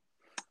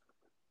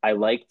I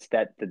liked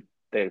that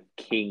the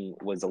king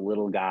was a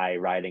little guy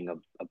riding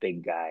a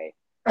big guy.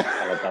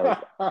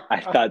 I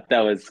thought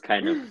that was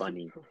kind of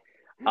funny.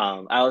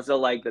 I also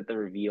like that the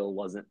reveal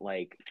wasn't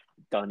like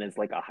done as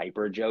like a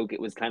hyper joke. It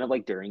was kind of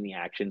like during the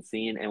action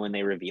scene, and when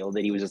they revealed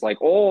it, he was just like,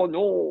 "Oh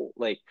no!"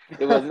 Like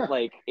it wasn't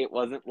like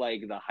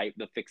the hype,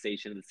 the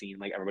fixation of the scene.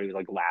 Like everybody was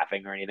like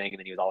laughing or anything, and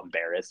then he was all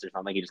embarrassed or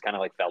something. He just kind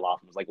of like fell off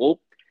and was like, "Whoa!"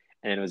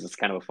 And it was just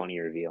kind of a funny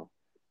reveal.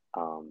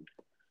 Um,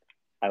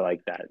 I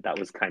like that. That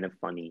was kind of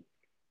funny.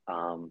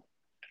 Um,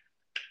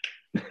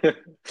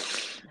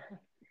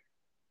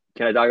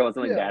 Can I talk about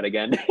something Yeah. bad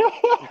again?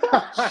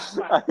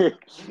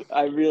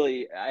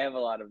 I have a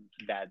lot of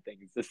bad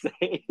things to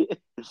say.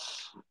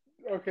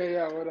 Okay,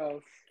 yeah, what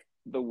else?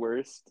 The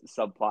worst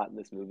subplot in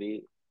this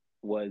movie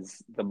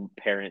was the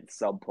parents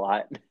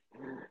subplot.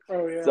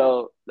 Oh yeah.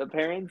 So the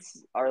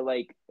parents are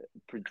like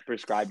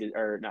prescribed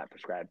or not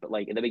prescribed, but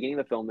like in the beginning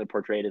of the film, they're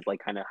portrayed as like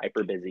kind of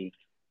hyper busy.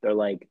 They're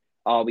like,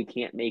 "Oh, we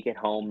can't make it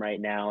home right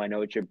now. I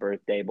know it's your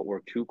birthday, but we're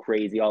too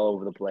crazy all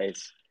over the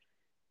place."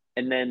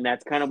 And then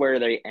that's kind of where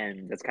they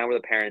end. That's kind of where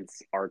the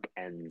parents' arc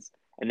ends.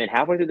 And then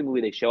halfway through the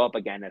movie, they show up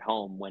again at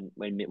home when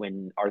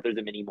Arthur's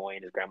a mini moy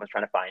and his grandma's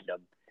trying to find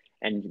him,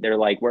 and they're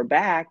like, "We're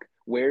back.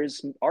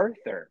 Where's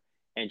Arthur?"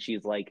 And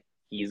she's like,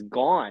 "He's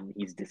gone.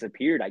 He's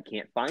disappeared. I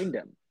can't find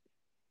him."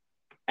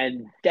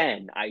 And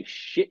then I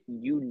shit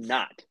you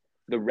not.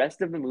 The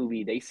rest of the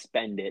movie, they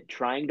spend it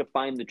trying to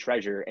find the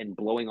treasure and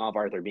blowing off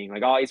Arthur, being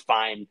like, "Oh, he's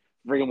fine,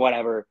 freaking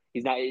whatever.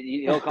 He's not.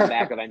 He'll come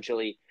back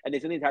eventually." And they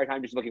spend the entire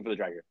time just looking for the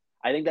treasure.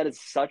 I think that is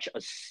such a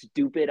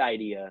stupid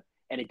idea,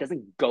 and it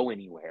doesn't go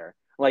anywhere.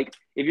 Like,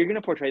 if you're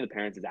gonna portray the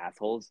parents as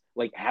assholes,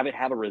 like have it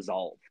have a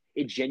resolve.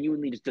 It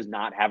genuinely just does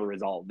not have a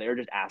resolve. They're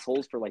just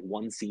assholes for like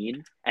one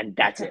scene, and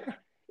that's it.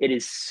 It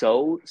is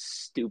so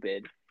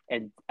stupid,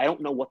 and I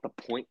don't know what the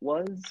point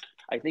was.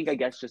 I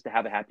guess just to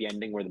have a happy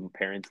ending where the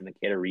parents and the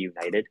kid are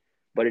reunited,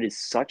 but it is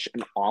such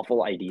an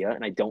awful idea,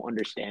 and I don't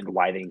understand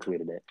why they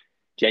included it.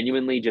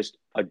 Genuinely, just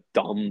a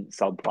dumb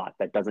subplot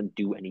that doesn't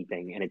do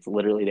anything, and it's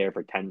literally there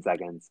for 10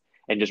 seconds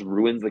and just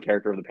ruins the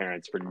character of the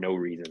parents for no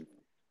reason.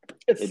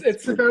 It's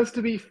It's supposed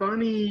to be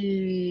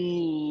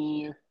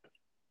funny.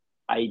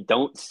 I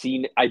don't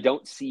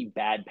see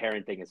bad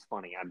parenting as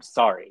funny. I'm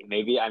sorry.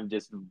 Maybe I'm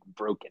just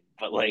broken,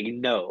 but like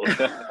no.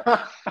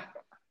 I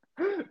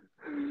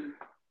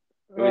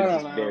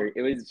don't know.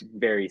 It was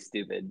very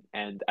stupid.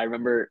 And I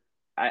remember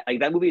like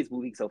that movie is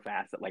moving so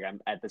fast that like I'm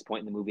at this point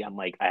in the movie I'm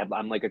like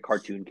a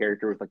cartoon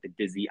character with like the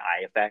dizzy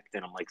eye effect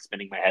and I'm like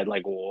spinning my head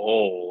like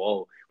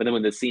whoa. But then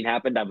when the scene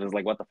happened, I was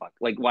like, what the fuck?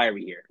 Like why are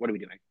we here? What are we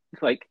doing?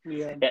 Like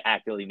Yeah, it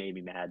actually made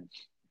me mad.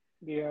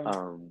 yeah.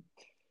 Um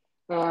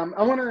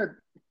I want to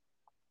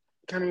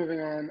kind of moving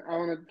on. I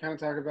want to kind of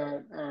talk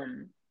about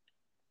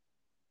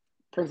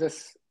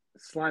Princess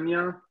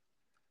Slania,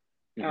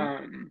 mhm.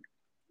 um,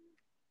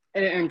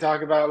 and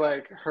talk about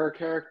like her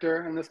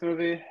character in this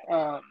movie.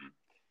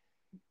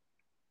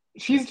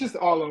 She's just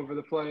all over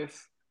the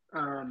place.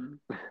 Um,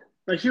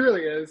 like she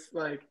really is.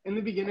 Like in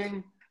the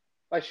beginning,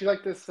 like she's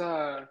like this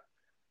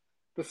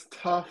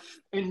tough,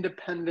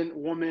 independent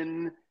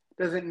woman,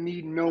 doesn't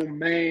need no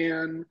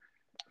man,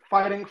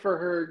 fighting for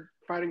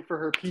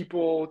her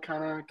people,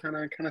 kind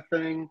of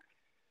thing.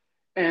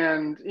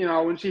 And you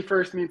know, when she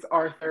first meets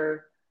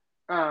Arthur,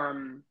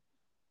 um,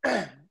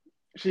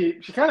 she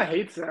kind of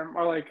hates him,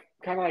 or like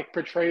kind of like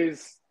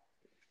portrays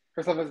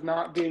herself as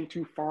not being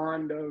too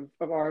fond of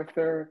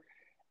Arthur,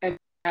 and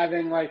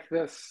having like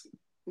this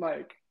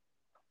like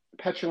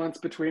petulance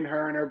between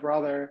her and her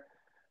brother,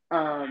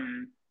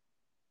 um,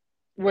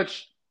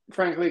 which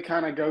frankly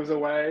kind of goes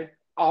away.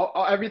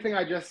 Everything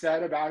I just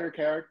said about her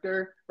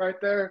character right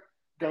there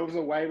goes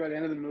away by the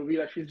end of the movie.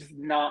 Like she's just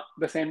not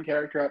the same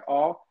character at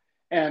all,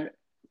 and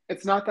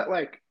it's not that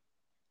like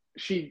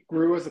she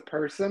grew as a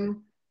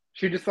person.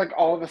 She just like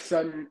all of a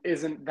sudden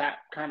isn't that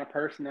kind of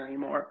person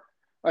anymore.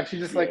 Like she's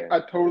just like Yeah.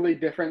 a totally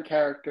different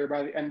character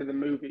by the end of the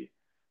movie.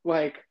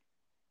 Like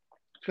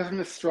she goes from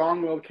this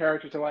strong-willed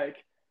character to like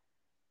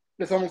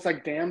this almost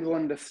like damsel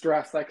in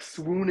distress, like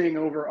swooning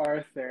over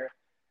Arthur.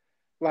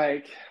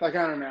 Like I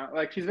don't know.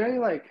 Like she's very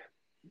like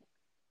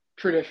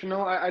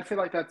traditional. I'd say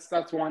like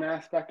that's one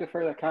aspect of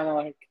her that kind of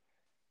like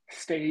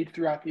stayed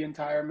throughout the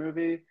entire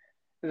movie.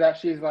 Is that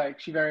she's like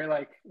she very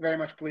like very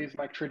much believes in,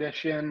 like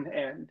tradition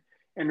and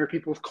her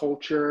people's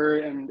culture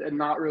and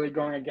not really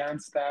going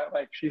against that.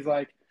 Like she's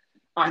like,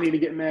 I need to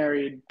get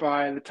married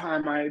by the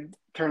time I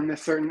turn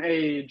this certain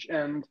age,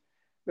 and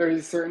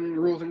there's certain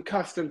rules and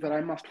customs that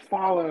I must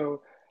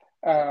follow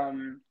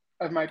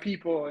of my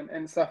people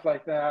and stuff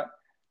like that.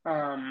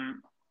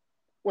 Um,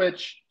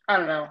 which I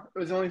don't know. It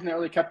was the only thing that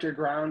really kept her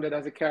grounded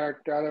as a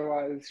character.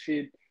 Otherwise,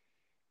 she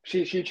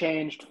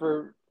changed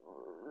for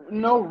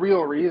no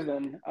real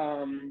reason.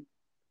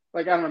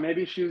 Like I don't know.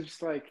 Maybe she was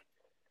just like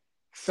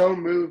so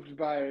moved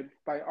by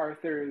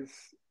Arthur's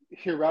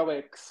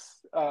heroics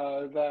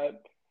that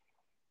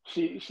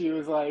she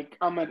was like,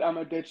 I'm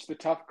gonna ditch the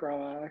tough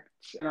girl act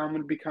and I'm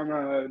gonna become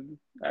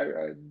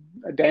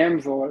a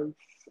damsel or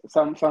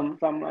something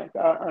like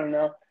that. I don't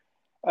know.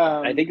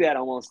 I Um, think that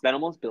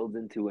almost builds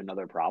into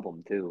another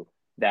problem too.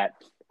 That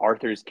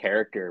Arthur's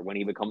character, when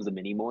he becomes a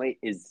mini moy,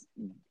 is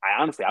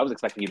I was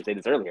expecting you to say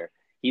this earlier.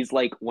 He's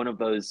like one of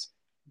those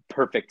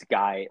perfect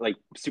guy, like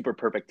super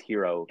perfect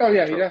hero oh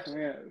yeah, he tropes.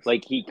 definitely is.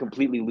 Like he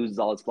completely loses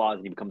all his flaws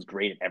and he becomes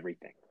great at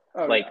everything.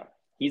 Oh Like yeah.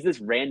 he's this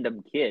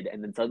random kid,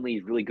 and then suddenly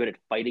he's really good at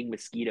fighting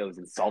mosquitoes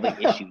and solving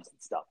issues and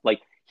stuff.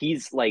 Like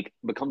he's like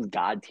becomes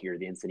god tier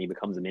the instant he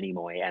becomes a mini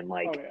moy, and Oh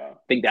like yeah. I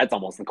think that's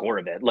almost the core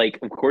of it. Like,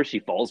 of course she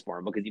falls for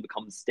him because he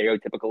becomes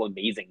stereotypical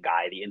amazing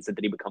guy the instant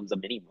that he becomes a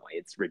mini moy.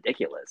 It's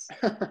ridiculous.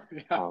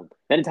 Yeah.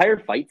 That entire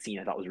fight scene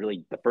I thought was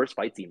really the first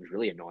fight scene was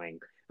really annoying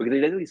because they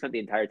literally spent the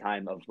entire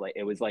time of like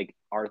it was like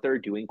Arthur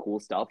doing cool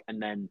stuff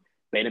and then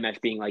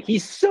Betamesh being like,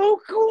 he's so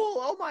cool,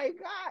 oh my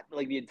god,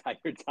 like the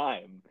entire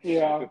time.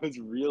 Yeah. It was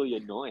really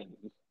annoying.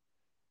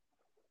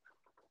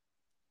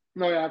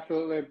 No, yeah,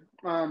 absolutely.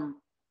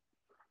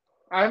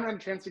 I haven't had a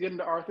chance to get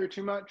into Arthur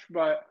too much,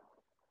 but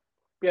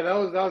yeah, that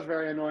was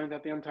very annoying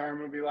that the entire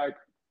movie, like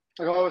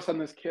all of a sudden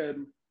this kid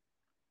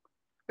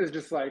is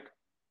just like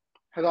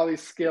has all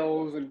these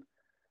skills and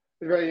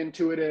is very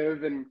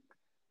intuitive and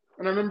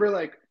I remember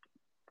like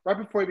right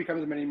before he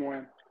becomes a mini moy,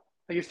 like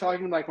he's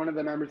talking to like one of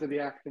the members of the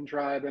African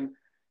tribe and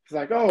he's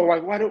like, oh,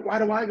 like why do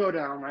I go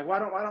down? Like why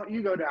don't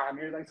you go down?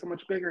 You're like so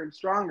much bigger and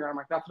stronger. I'm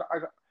like that's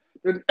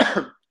what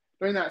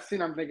during that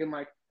scene I'm thinking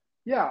like,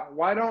 yeah,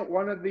 why don't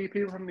one of the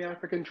people from the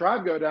African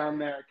tribe go down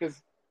there?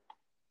 Because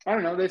I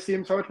don't know, they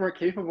seem so much more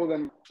capable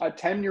than a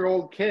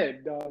 10-year-old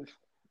kid does.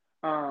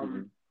 Um,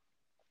 Mm-hmm.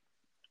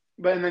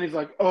 but and then he's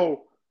like,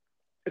 oh,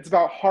 it's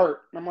about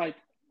heart. And I'm like,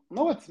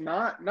 no, it's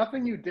not.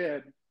 Nothing you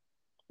did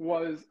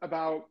was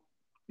about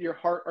your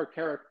heart or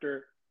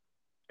character.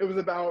 It was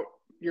about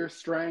your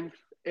strength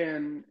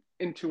and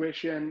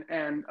intuition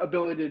and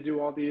ability to do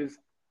all these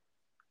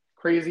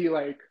crazy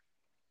like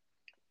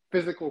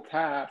physical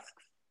tasks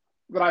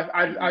that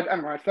I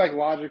don't know. I feel like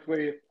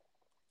logically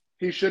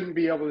he shouldn't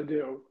be able to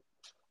do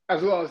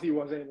as well as he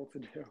was able to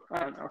do. I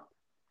don't know.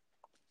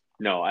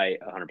 No, I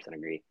 100%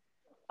 agree.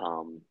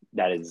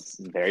 That is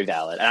very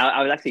valid. And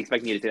I was actually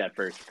expecting you to say that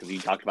first because you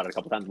talked about it a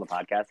couple times on the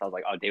podcast. I was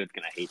like, oh, David's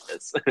gonna hate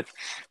this,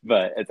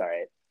 but it's all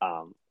right.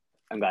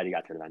 I'm glad you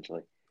got to it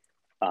eventually.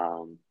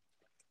 Um,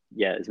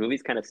 yeah, this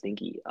movie's kind of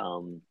stinky.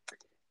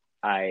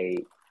 I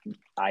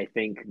I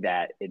think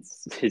that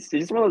it's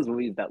just one of those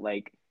movies that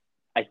like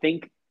I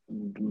think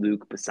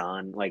Luc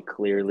Besson like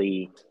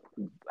clearly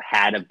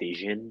had a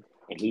vision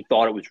and he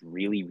thought it was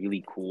really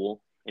really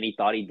cool and he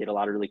thought he did a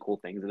lot of really cool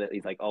things with it.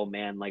 He's like, oh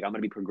man, like I'm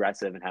gonna be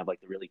progressive and have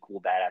like the really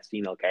cool badass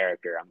female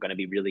character. I'm gonna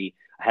be really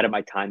ahead of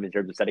my time in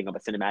terms of setting up a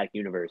cinematic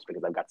universe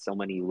because I've got so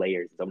many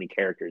layers, so many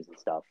characters and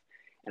stuff.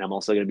 And I'm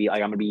also gonna be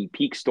like I'm gonna be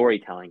peak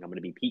storytelling. I'm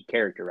gonna be peak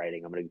character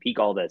writing. I'm gonna be peak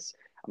all this.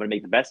 I'm gonna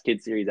make the best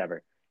kid series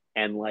ever.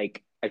 And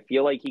like I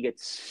feel like he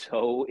gets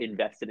so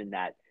invested in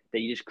that that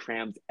he just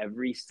crams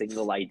every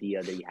single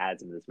idea that he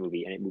has in this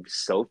movie, and it moves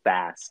so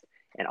fast,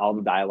 and all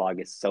the dialogue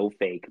is so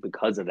fake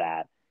because of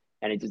that,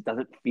 and it just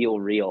doesn't feel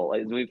real.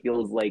 Like, this movie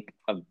feels like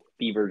a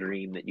fever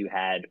dream that you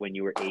had when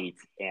you were 8,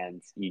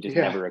 and you just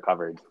Yeah. never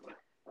recovered.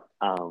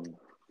 Um,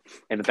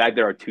 and the fact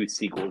there are 2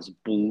 sequels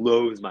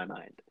blows my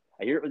mind.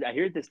 I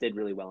hear this did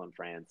really well in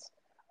France.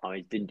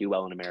 It didn't do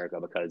well in America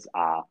because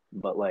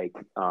but like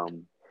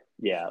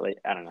yeah, like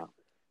I don't know.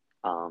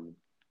 Um,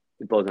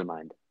 it blows my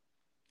mind.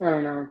 I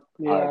don't know.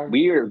 Yeah.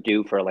 We are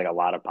due for like a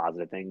lot of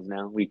positive things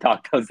now.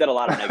 Said a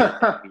lot of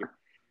negative things.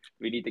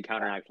 We need to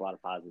counteract a lot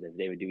of positives.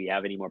 David, do we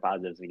have any more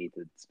positives we need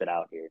to spit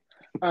out here?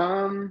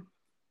 um,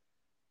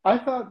 I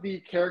thought the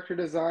character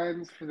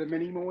designs for the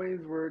mini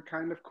moys were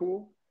kind of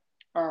cool.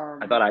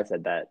 I thought Um, I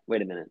said that.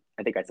 Wait a minute.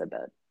 I think I said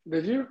that.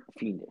 did you?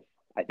 Fiendish.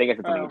 I think I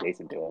said something Oh,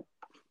 adjacent to it.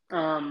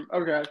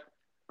 okay.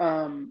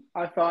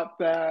 I thought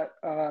that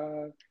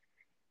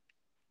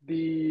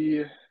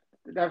the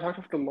did I talk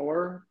about the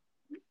lore?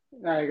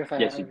 I guess I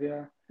Yes, have,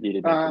 yeah. you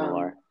did mention the Um,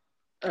 lore.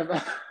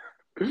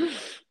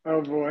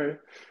 oh boy.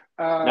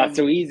 Not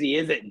so Um, easy,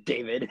 is it,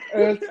 David?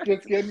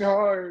 it's getting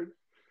hard.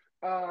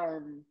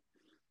 Um,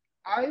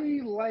 I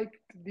liked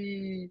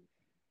the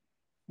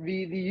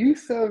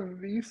use of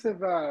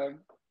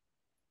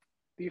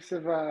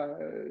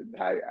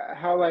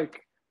how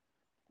like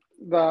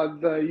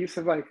the use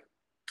of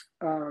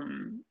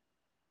um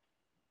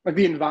like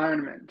the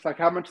environment, like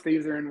how much they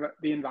use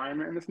the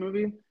environment in this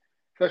movie,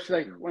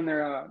 especially like when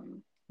they're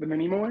the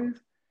mini moys,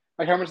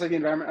 like how much like the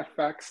environment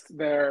affects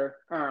their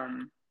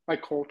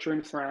like culture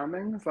and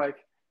surroundings, like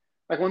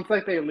once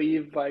like they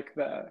leave like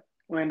the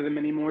land of the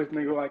mini moys and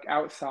they go like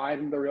outside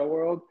in the real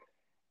world,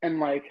 and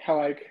like how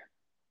like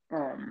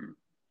um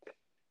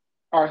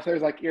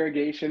Arthur's like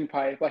irrigation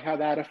pipe, like how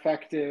that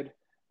affected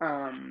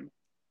um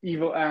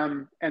Evil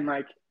M and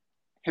like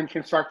him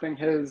constructing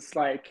his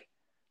like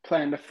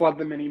plan to flood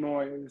the mini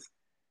moys,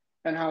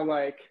 and how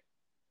like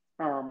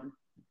um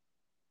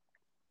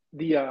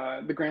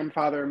the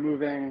grandfather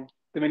moving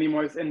the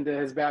Minimoys into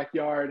his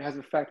backyard has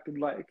affected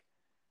like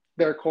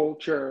their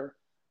culture,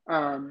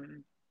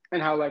 um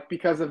and how like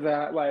because of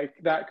that like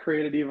that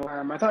created Evil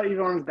M. I thought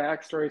Evil M's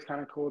backstory is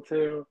kind of cool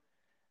too.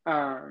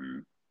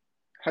 um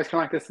has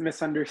kind of like this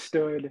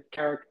misunderstood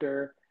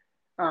character.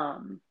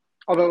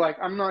 Although like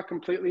I'm not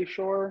completely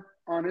sure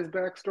on his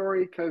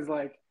backstory because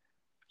like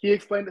he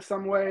explained it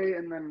some way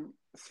and then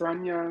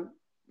Sanya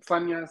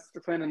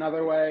explained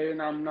another way,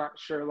 and I'm not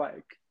sure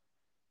like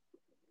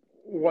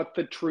what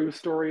the true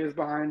story is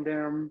behind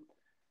him.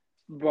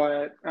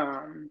 But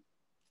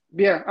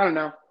yeah, I don't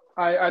know.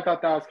 I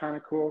thought that was kind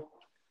of cool.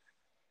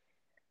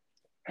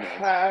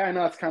 I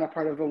know it's kind of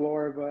part of the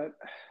lore,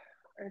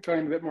 but going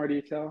into a bit more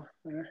detail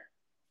there.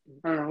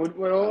 I don't know.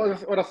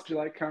 What else did you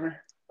like,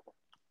 Connor?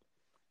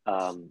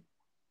 Um,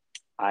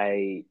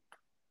 I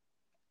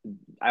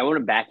I want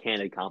to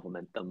backhanded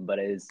compliment them, but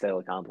it is still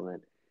a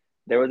compliment.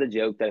 There was a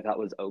joke that I thought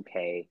was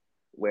okay,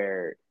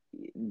 where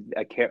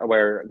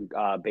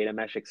Beta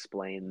Mesh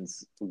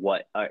explains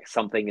what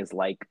something is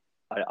like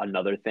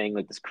another thing,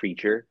 like this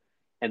creature,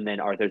 and then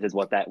Arthur says,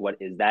 what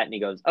is that?" And he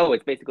goes, "Oh,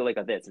 it's basically like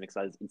a this," and it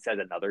says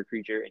another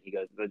creature, and he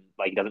goes,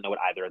 like he doesn't know what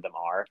either of them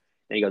are.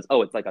 And he goes,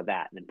 "Oh, it's like a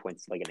that," and then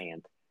points to like an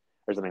ant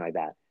or something like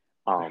that.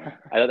 I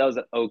thought that was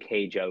an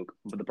okay joke,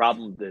 but the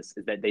problem with this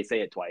is that they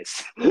say it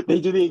twice. They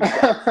do the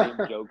exact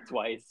same joke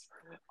twice.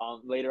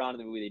 Later on in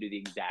the movie, they do the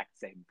exact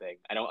same thing.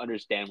 I don't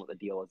understand what the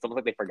deal is. It's almost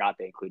like they forgot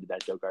they included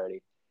that joke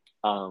already.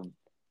 Um,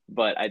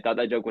 but I thought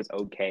that joke was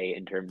okay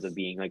in terms of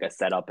being like a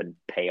setup and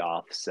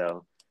payoff.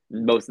 So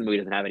most of the movie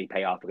doesn't have any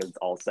payoff because it's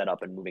all set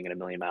up and moving at a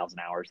million miles an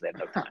hour, so they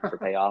have no time for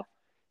payoff.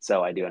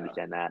 So I do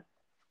understand that.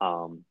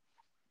 Um,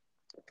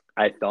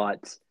 I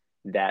thought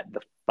that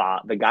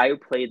the guy who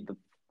played the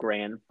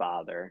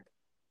grandfather,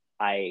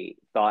 I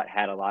thought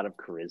had a lot of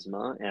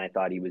charisma, and I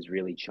thought he was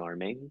really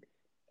charming.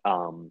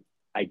 Um,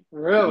 I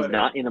Really?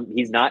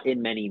 he's not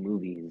in many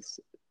movies,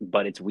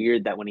 but it's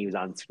weird that when he was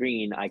on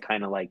screen, I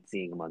kind of liked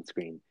seeing him on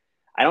screen.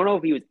 I don't know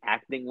if he was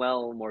acting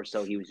well, more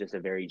so he was just a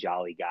very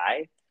jolly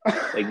guy.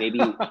 Like maybe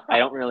I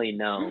don't really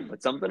know,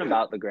 but something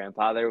about the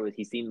grandfather was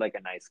he seemed like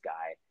a nice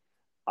guy.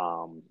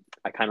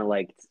 I kind of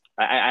liked.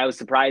 I was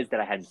surprised that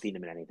I hadn't seen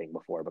him in anything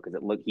before because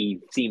he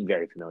seemed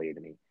very familiar to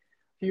me.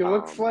 He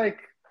looks Um, like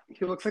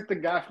he looks like the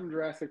guy from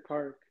Jurassic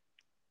Park.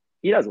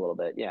 he does a little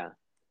bit, yeah.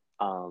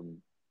 Um,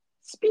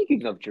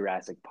 Speaking of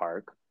Jurassic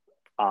Park,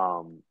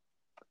 um,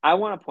 I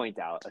want to point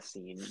out a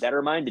scene that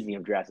reminded me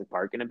of Jurassic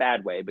Park in a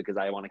bad way because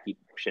I want to keep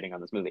shitting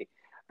on this movie.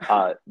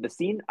 The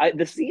scene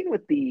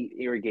with the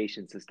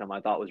irrigation system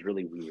I thought was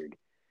really weird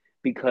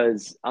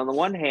because on the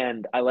one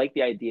hand, I like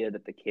the idea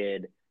that the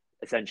kid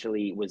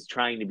essentially was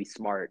trying to be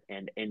smart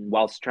and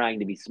whilst trying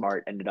to be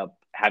smart ended up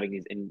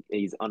having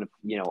these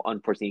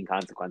unforeseen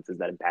consequences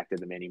that impacted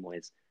the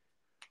Minimoys.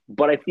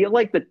 But I feel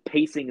like the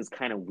pacing is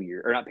kind of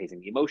weird, or not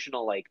pacing, the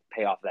emotional like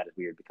payoff of that is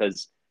weird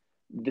because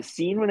the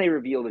scene when they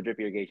reveal the drip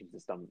irrigation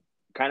system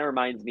kind of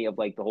reminds me of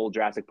like the whole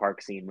Jurassic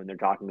Park scene when they're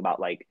talking about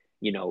like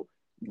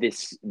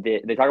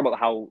they talk about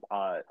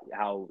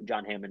how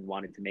John Hammond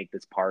wanted to make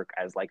this park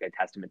as like a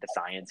testament to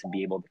science and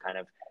be able to kind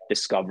of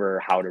discover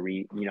how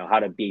to how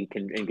to be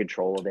in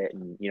control of it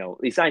and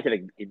these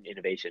scientific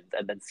innovations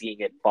and then seeing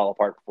it fall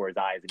apart before his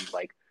eyes and he's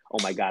like,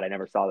 oh my god, I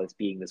never saw this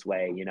being this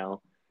way.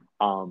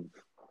 um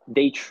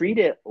they treat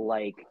it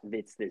like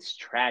it's this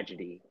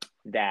tragedy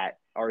that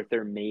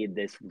Arthur made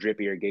this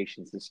drip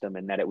irrigation system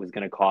and that it was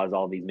going to cause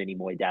all these mini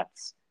moy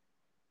deaths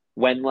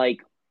when like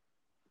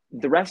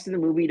the rest of the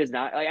movie does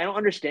not like, I don't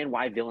understand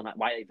why they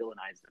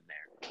villainized them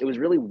there. It was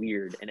really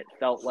weird and it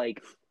felt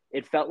like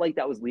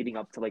that was leading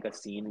up to like a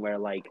scene where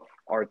like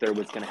Arthur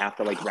was going to have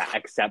to like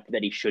accept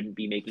that he shouldn't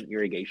be making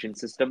irrigation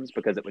systems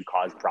because it would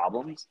cause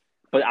problems,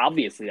 but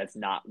obviously that's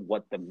not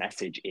what the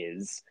message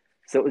is.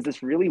 So it was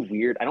this really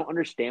weird. I don't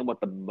understand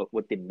what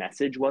the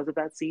message was of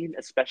that scene,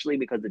 especially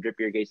because the drip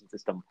irrigation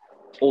system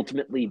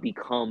ultimately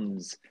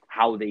becomes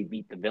how they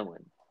beat the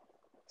villain.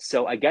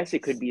 So I guess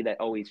it could be that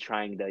he's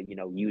trying to,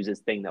 use this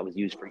thing that was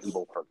used for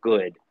evil for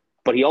good,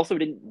 but he also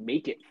didn't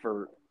make it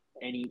for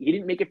he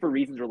didn't make it for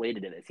reasons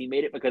related to this. He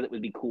made it because it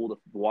would be cool to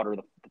water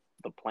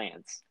the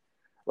plants.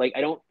 Like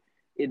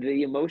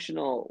the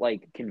emotional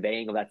like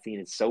conveying of that scene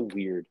is so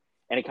weird.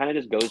 And it kind of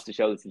just goes to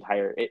show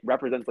it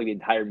represents like the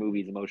entire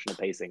movie's emotional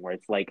pacing where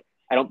it's like,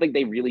 I don't think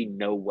they really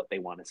know what they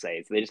want to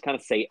say. So they just kind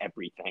of say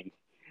everything.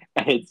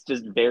 And it's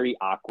just very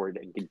awkward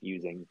and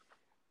confusing.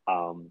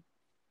 So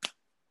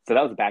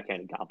that was a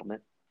backhanded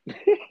compliment.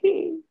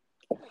 It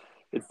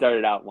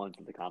started out once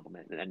as a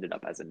compliment and ended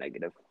up as a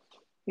negative.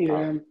 Yeah.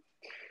 Um,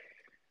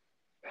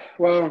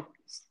 Well,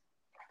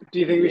 do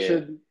you think we yeah,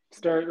 should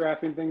start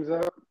wrapping things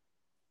up?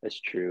 that's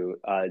true.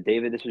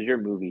 David, this was your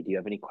movie. Do you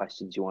have any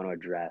questions you want to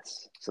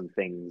address? Some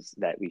things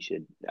that we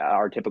should,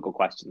 our typical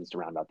questions to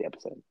round out the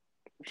episode.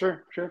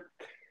 Sure, sure.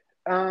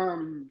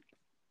 Um,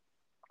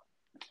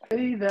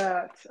 say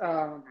that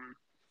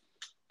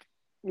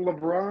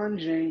LeBron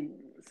James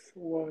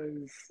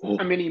was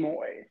a mini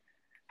Moy.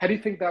 How do you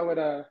think that would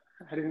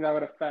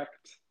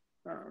affect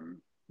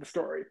the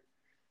story?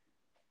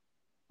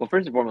 Well,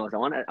 first and foremost, I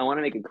want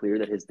to make it clear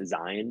that his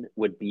design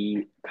would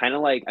be kind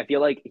of like I feel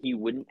like he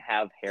wouldn't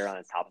have hair on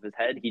the top of his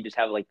head. He'd just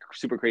have like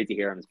super crazy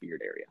hair on his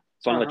beard area.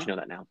 So I want to Uh-huh. let you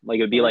know that now. Like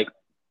it would be Uh-huh.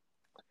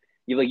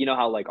 like you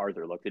how like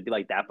Arthur looked. It'd be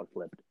like that but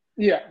flipped.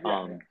 Yeah, yeah,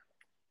 Um, yeah.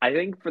 I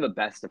think for the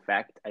best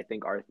effect, I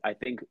think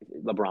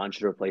LeBron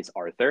should replace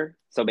Arthur.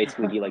 So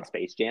basically be like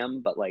Space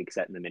Jam, but like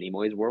set in the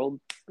Minimoys world.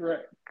 Right.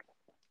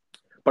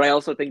 But I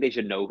also think they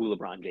should know who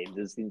LeBron James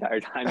is the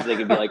entire time, so they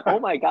can be like, "Oh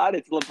my God,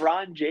 it's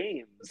LeBron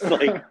James!"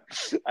 Like,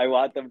 I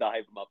want them to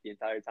hype him up the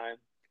entire time.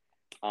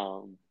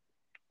 Um,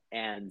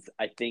 and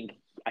I think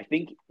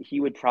he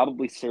would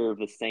probably serve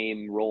the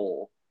same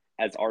role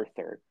as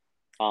Arthur.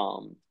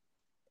 Um,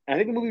 and I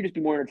think the movie would just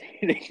be more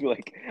entertaining.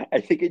 Like, I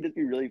think it'd just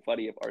be really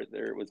funny if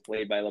Arthur was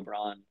played by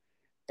LeBron,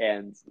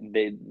 and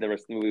the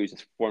rest of the movie was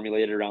just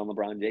formulated around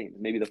LeBron James.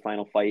 Maybe the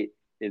final fight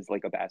is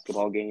like a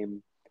basketball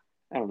game.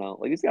 I don't know.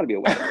 Like, there's got to be a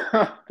way.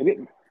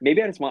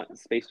 Maybe I just want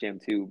Space Jam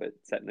 2, but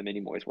set in the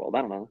Minimoys world. I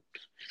don't know.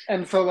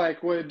 And so,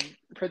 like, would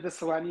Princess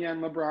Selenia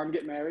and LeBron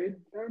get married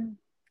then?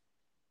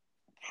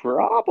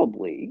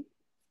 Probably.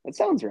 That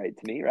sounds right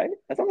to me, right?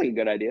 That sounds like a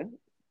good idea.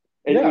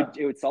 Yeah.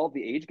 It would solve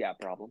the age gap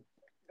problem.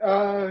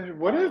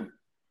 What if? Um,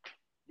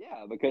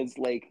 yeah, because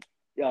like,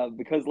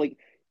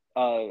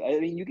 I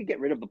mean, you could get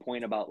rid of the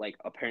point about like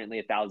apparently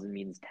 1,000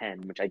 means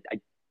 10, which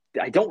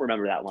I don't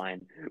remember that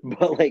line,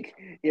 but like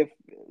if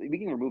we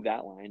can remove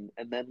that line,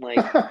 and then like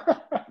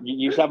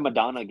you should have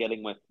Madonna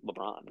getting with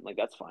LeBron, like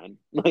that's fine.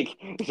 Like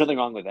there's nothing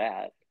wrong with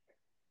that,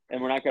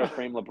 and we're not gonna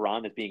frame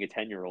LeBron as being a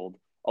 10-year-old,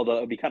 although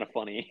it'd be kind of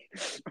funny.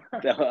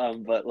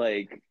 But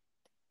like,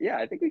 yeah,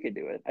 I think we could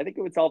do it. I think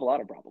it would solve a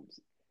lot of problems.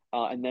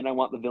 And then I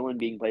want the villain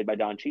being played by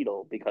Don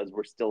Cheadle because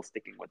we're still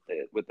sticking with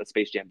the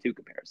Space Jam 2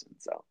 comparison.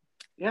 So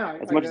Yeah,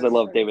 as I much as I guess.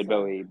 love I guess David so.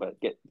 Bowie, but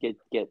get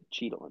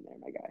Cheadle in there,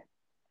 my guy.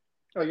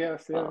 I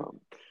guess. Yeah. Um,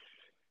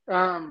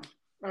 Um.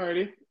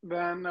 Alrighty.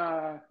 Then,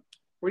 where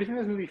do you think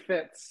this movie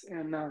fits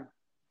in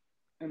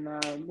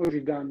movie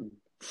done?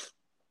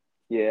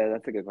 yeah,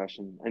 that's a good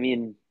question. I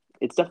mean,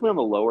 it's definitely on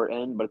the lower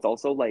end, but it's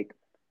also like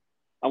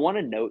I want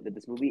to note that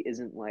this movie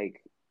isn't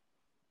like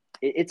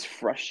it's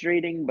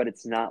frustrating, but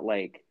it's not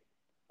like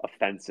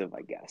offensive.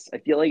 I guess I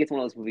feel like it's one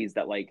of those movies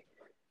that like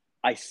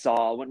I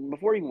saw when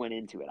before I even went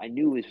into it, I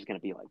knew it was just gonna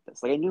be like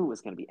this. Like I knew it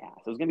was gonna be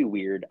ass. It was gonna be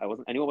weird. I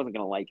knew I wasn't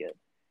gonna like it.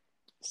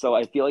 So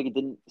I feel like it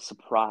didn't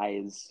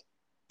surprise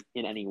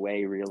in any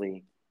way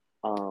really.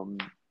 Um,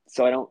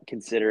 so I don't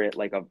consider it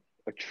like a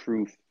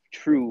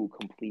true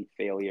complete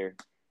failure.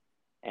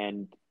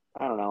 And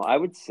I don't know. I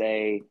would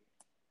say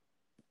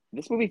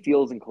this movie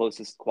feels in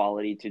closest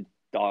quality to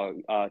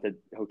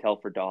Hotel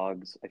for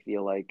Dogs.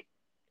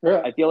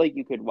 Yeah. I feel like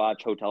you could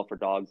watch Hotel for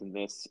Dogs and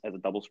this as a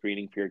double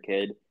screening for your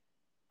kid.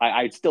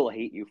 I'd still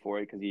hate you for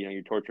it because you know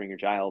you're torturing your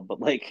child, but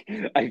like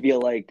I feel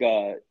like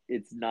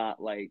it's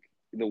not like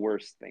the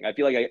worst thing. I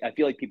feel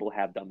like people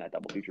have done that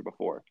double feature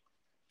before.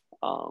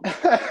 Um,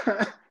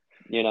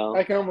 you I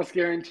know, can almost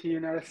guarantee you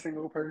not a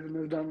single person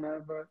has done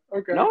that, but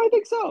okay. no, I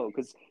think so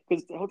because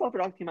Hotel for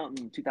Dogs came out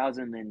in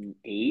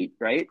 2008,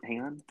 right?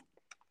 Hang on,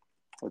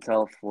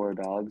 Hotel for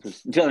Dogs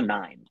was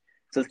 2009,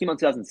 so this came out in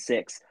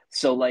 2006.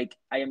 So like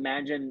I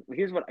imagine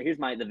here's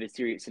my the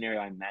serious scenario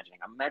I'm imagining.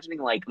 I'm imagining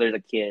like there's a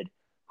kid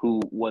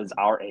who was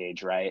our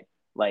age, right?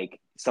 Like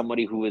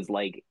somebody who was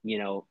like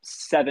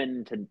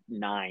 7 to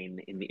 9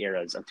 in the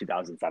eras of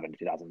 2007 to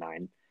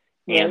 2009,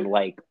 and Right.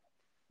 like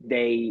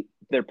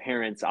their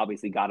parents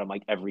obviously got them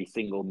like every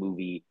single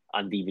movie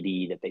on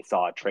DVD that they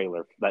saw a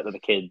trailer that the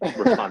kid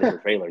responded to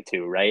a trailer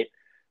to, right?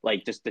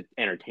 Like just to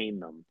entertain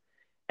them.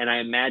 And I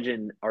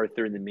imagine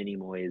Arthur and the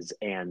Minimoys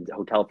and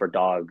Hotel for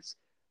Dogs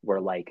were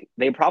like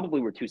they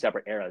probably were two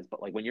separate eras,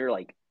 but like when you're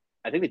like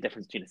I think the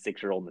difference between a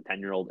 6-year-old and a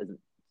 10-year-old isn't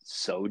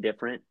so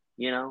different,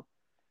 you know?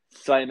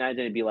 So I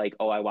imagine it'd be like,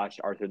 oh, I watched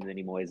Arthur and the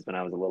Minimoys when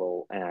I was a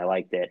little and I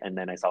liked it, and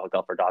then I saw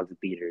Hotel for Dogs with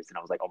theaters and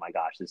I was like, oh my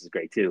gosh, this is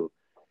great too.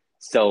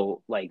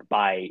 So like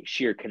by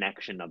sheer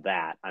connection of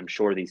that, I'm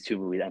sure these two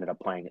movies ended up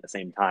playing at the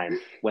same time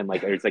when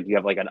like it's like you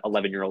have like an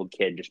 11-year-old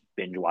kid just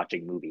binge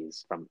watching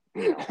movies from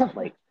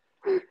like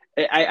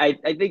I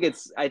think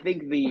I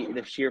think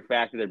the sheer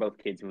fact that they're both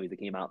kids movies that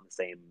came out in the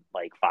same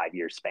like 5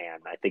 year span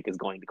I think is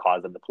going to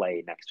cause them to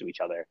play next to each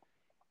other.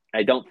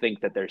 I don't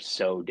think that they're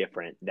so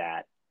different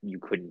that you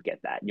couldn't get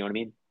that. You know what I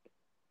mean?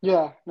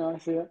 Yeah, no, I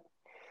see it.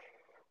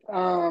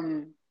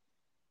 Um,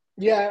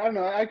 yeah, I don't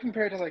know. I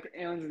compare it to like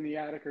Aliens in the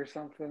Attic or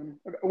something.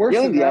 Worse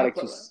Alien than in the that, Attic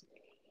but was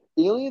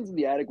Aliens in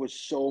the Attic was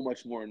so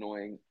much more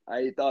annoying.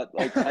 I thought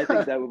like I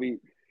think that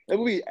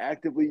movie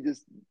actively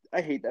just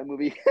I hate that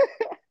movie.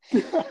 I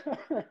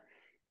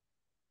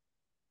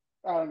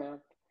don't know.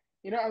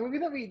 A movie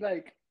that we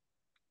like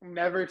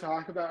never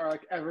talk about or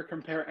like ever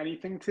compare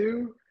anything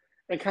to,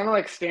 and kind of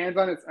like stands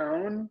on its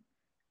own,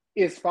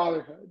 is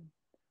Fatherhood.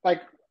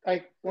 Like,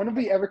 when have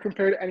we ever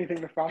compared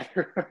anything to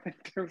Fatherhood in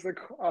terms of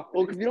Well,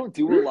 quality? because we don't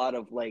do a lot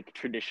of like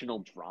traditional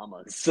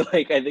dramas. So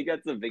like I think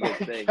that's the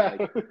biggest I thing. Like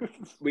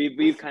guess.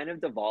 we've kind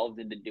of devolved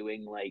into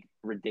doing like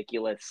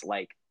ridiculous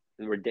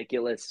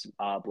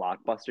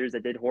blockbusters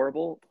that did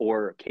horrible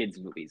or kids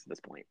movies at this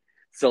point.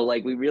 So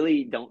like we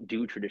really don't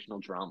do traditional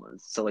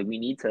dramas. So like we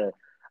need to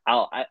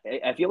I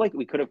feel like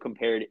we could have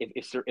compared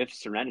if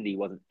Serenity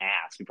wasn't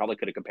ass, we probably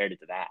could have compared it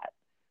to that.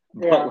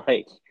 Yeah. But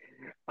like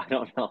I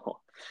don't know.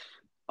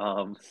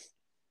 Um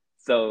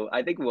so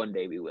I think one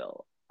day we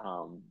will.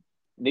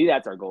 maybe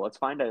that's our goal. Let's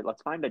find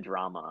a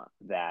drama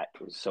that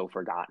was so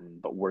forgotten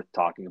but worth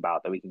talking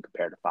about that we can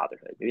compare to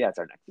fatherhood. Maybe that's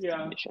our next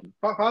Yeah. mission.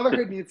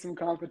 Fatherhood needs some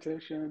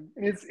competition.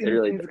 It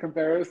really It needs a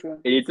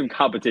comparison. it needs some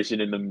competition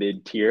in the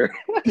mid tier.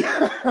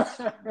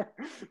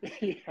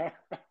 Yeah.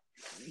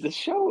 The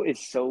show is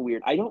so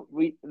weird. I don't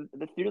we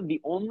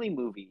the only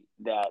movie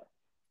that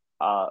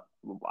uh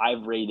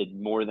I've rated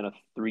more than a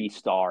 3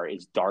 star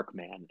is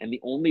Darkman, and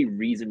the only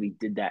reason we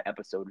did that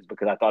episode is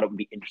because I thought it would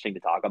be interesting to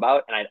talk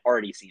about, and I'd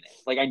already seen it.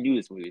 Like I knew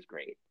this movie was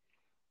great.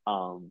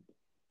 Um,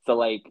 so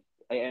like,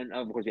 and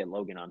of course we had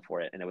Logan on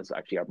for it, and it was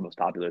actually our most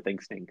popular thing,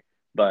 Stink.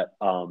 But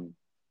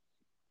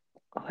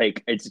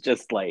like it's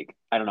just like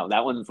I don't know,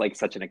 that one's like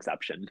such an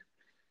exception.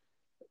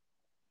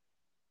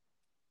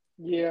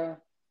 Yeah.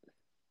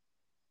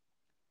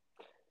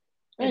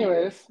 Anywho,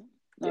 Anyways,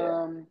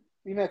 yeah,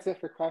 I think that's it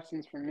for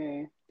questions from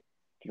me.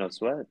 no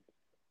sweat.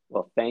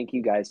 Well, thank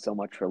you guys so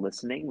much for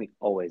listening. We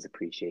always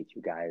appreciate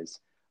you guys.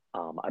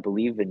 I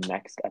believe the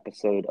next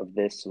episode of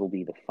this will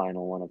be the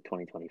final one of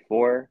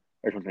 2024 or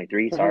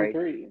 2023. Sorry.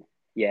 2023.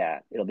 Yeah,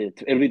 it'll be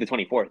the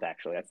 24th.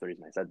 Actually, that's the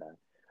reason I said that.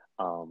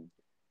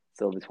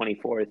 So the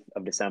 24th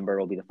of December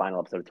will be the final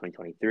episode of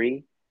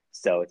 2023.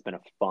 So it's been a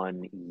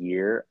fun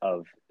year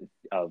of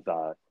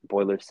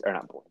boilers or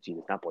not boilers.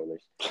 Jesus, not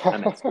boilers.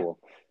 I'm at school.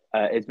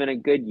 It's been a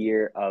good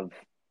year of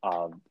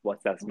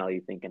what's that smell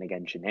you thinking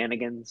again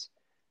shenanigans.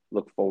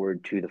 Look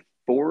forward to the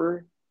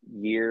 4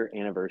 year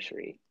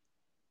anniversary,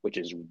 which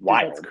is Dude, that's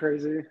wild.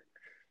 crazy.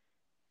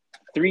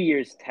 3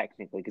 years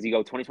technically, because you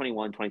go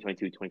 2021,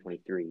 2022,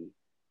 2023,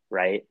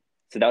 right?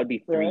 So that would be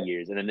three Right?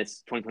 years, and then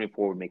this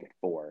 2024 would make it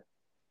 4,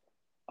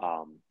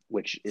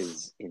 which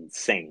is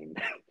insane.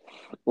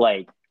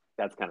 Like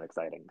that's kind of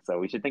exciting. So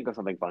we should think of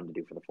something fun to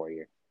do for the 4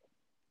 year.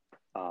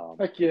 Um,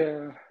 Heck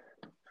yeah.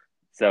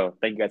 so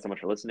thank you guys so much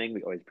for listening.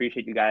 We always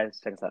appreciate you guys.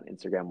 Check us out on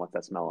Instagram. What's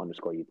that smell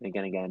underscore you think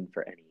again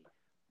for any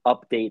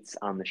updates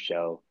on the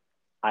show.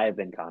 I have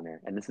been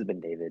Connor, and this has been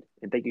David.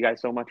 And thank you guys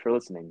so much for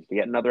listening to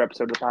yet another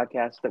episode of the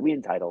podcast that we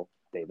entitle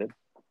David.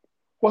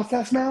 What's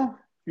that smell?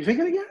 You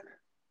thinking again?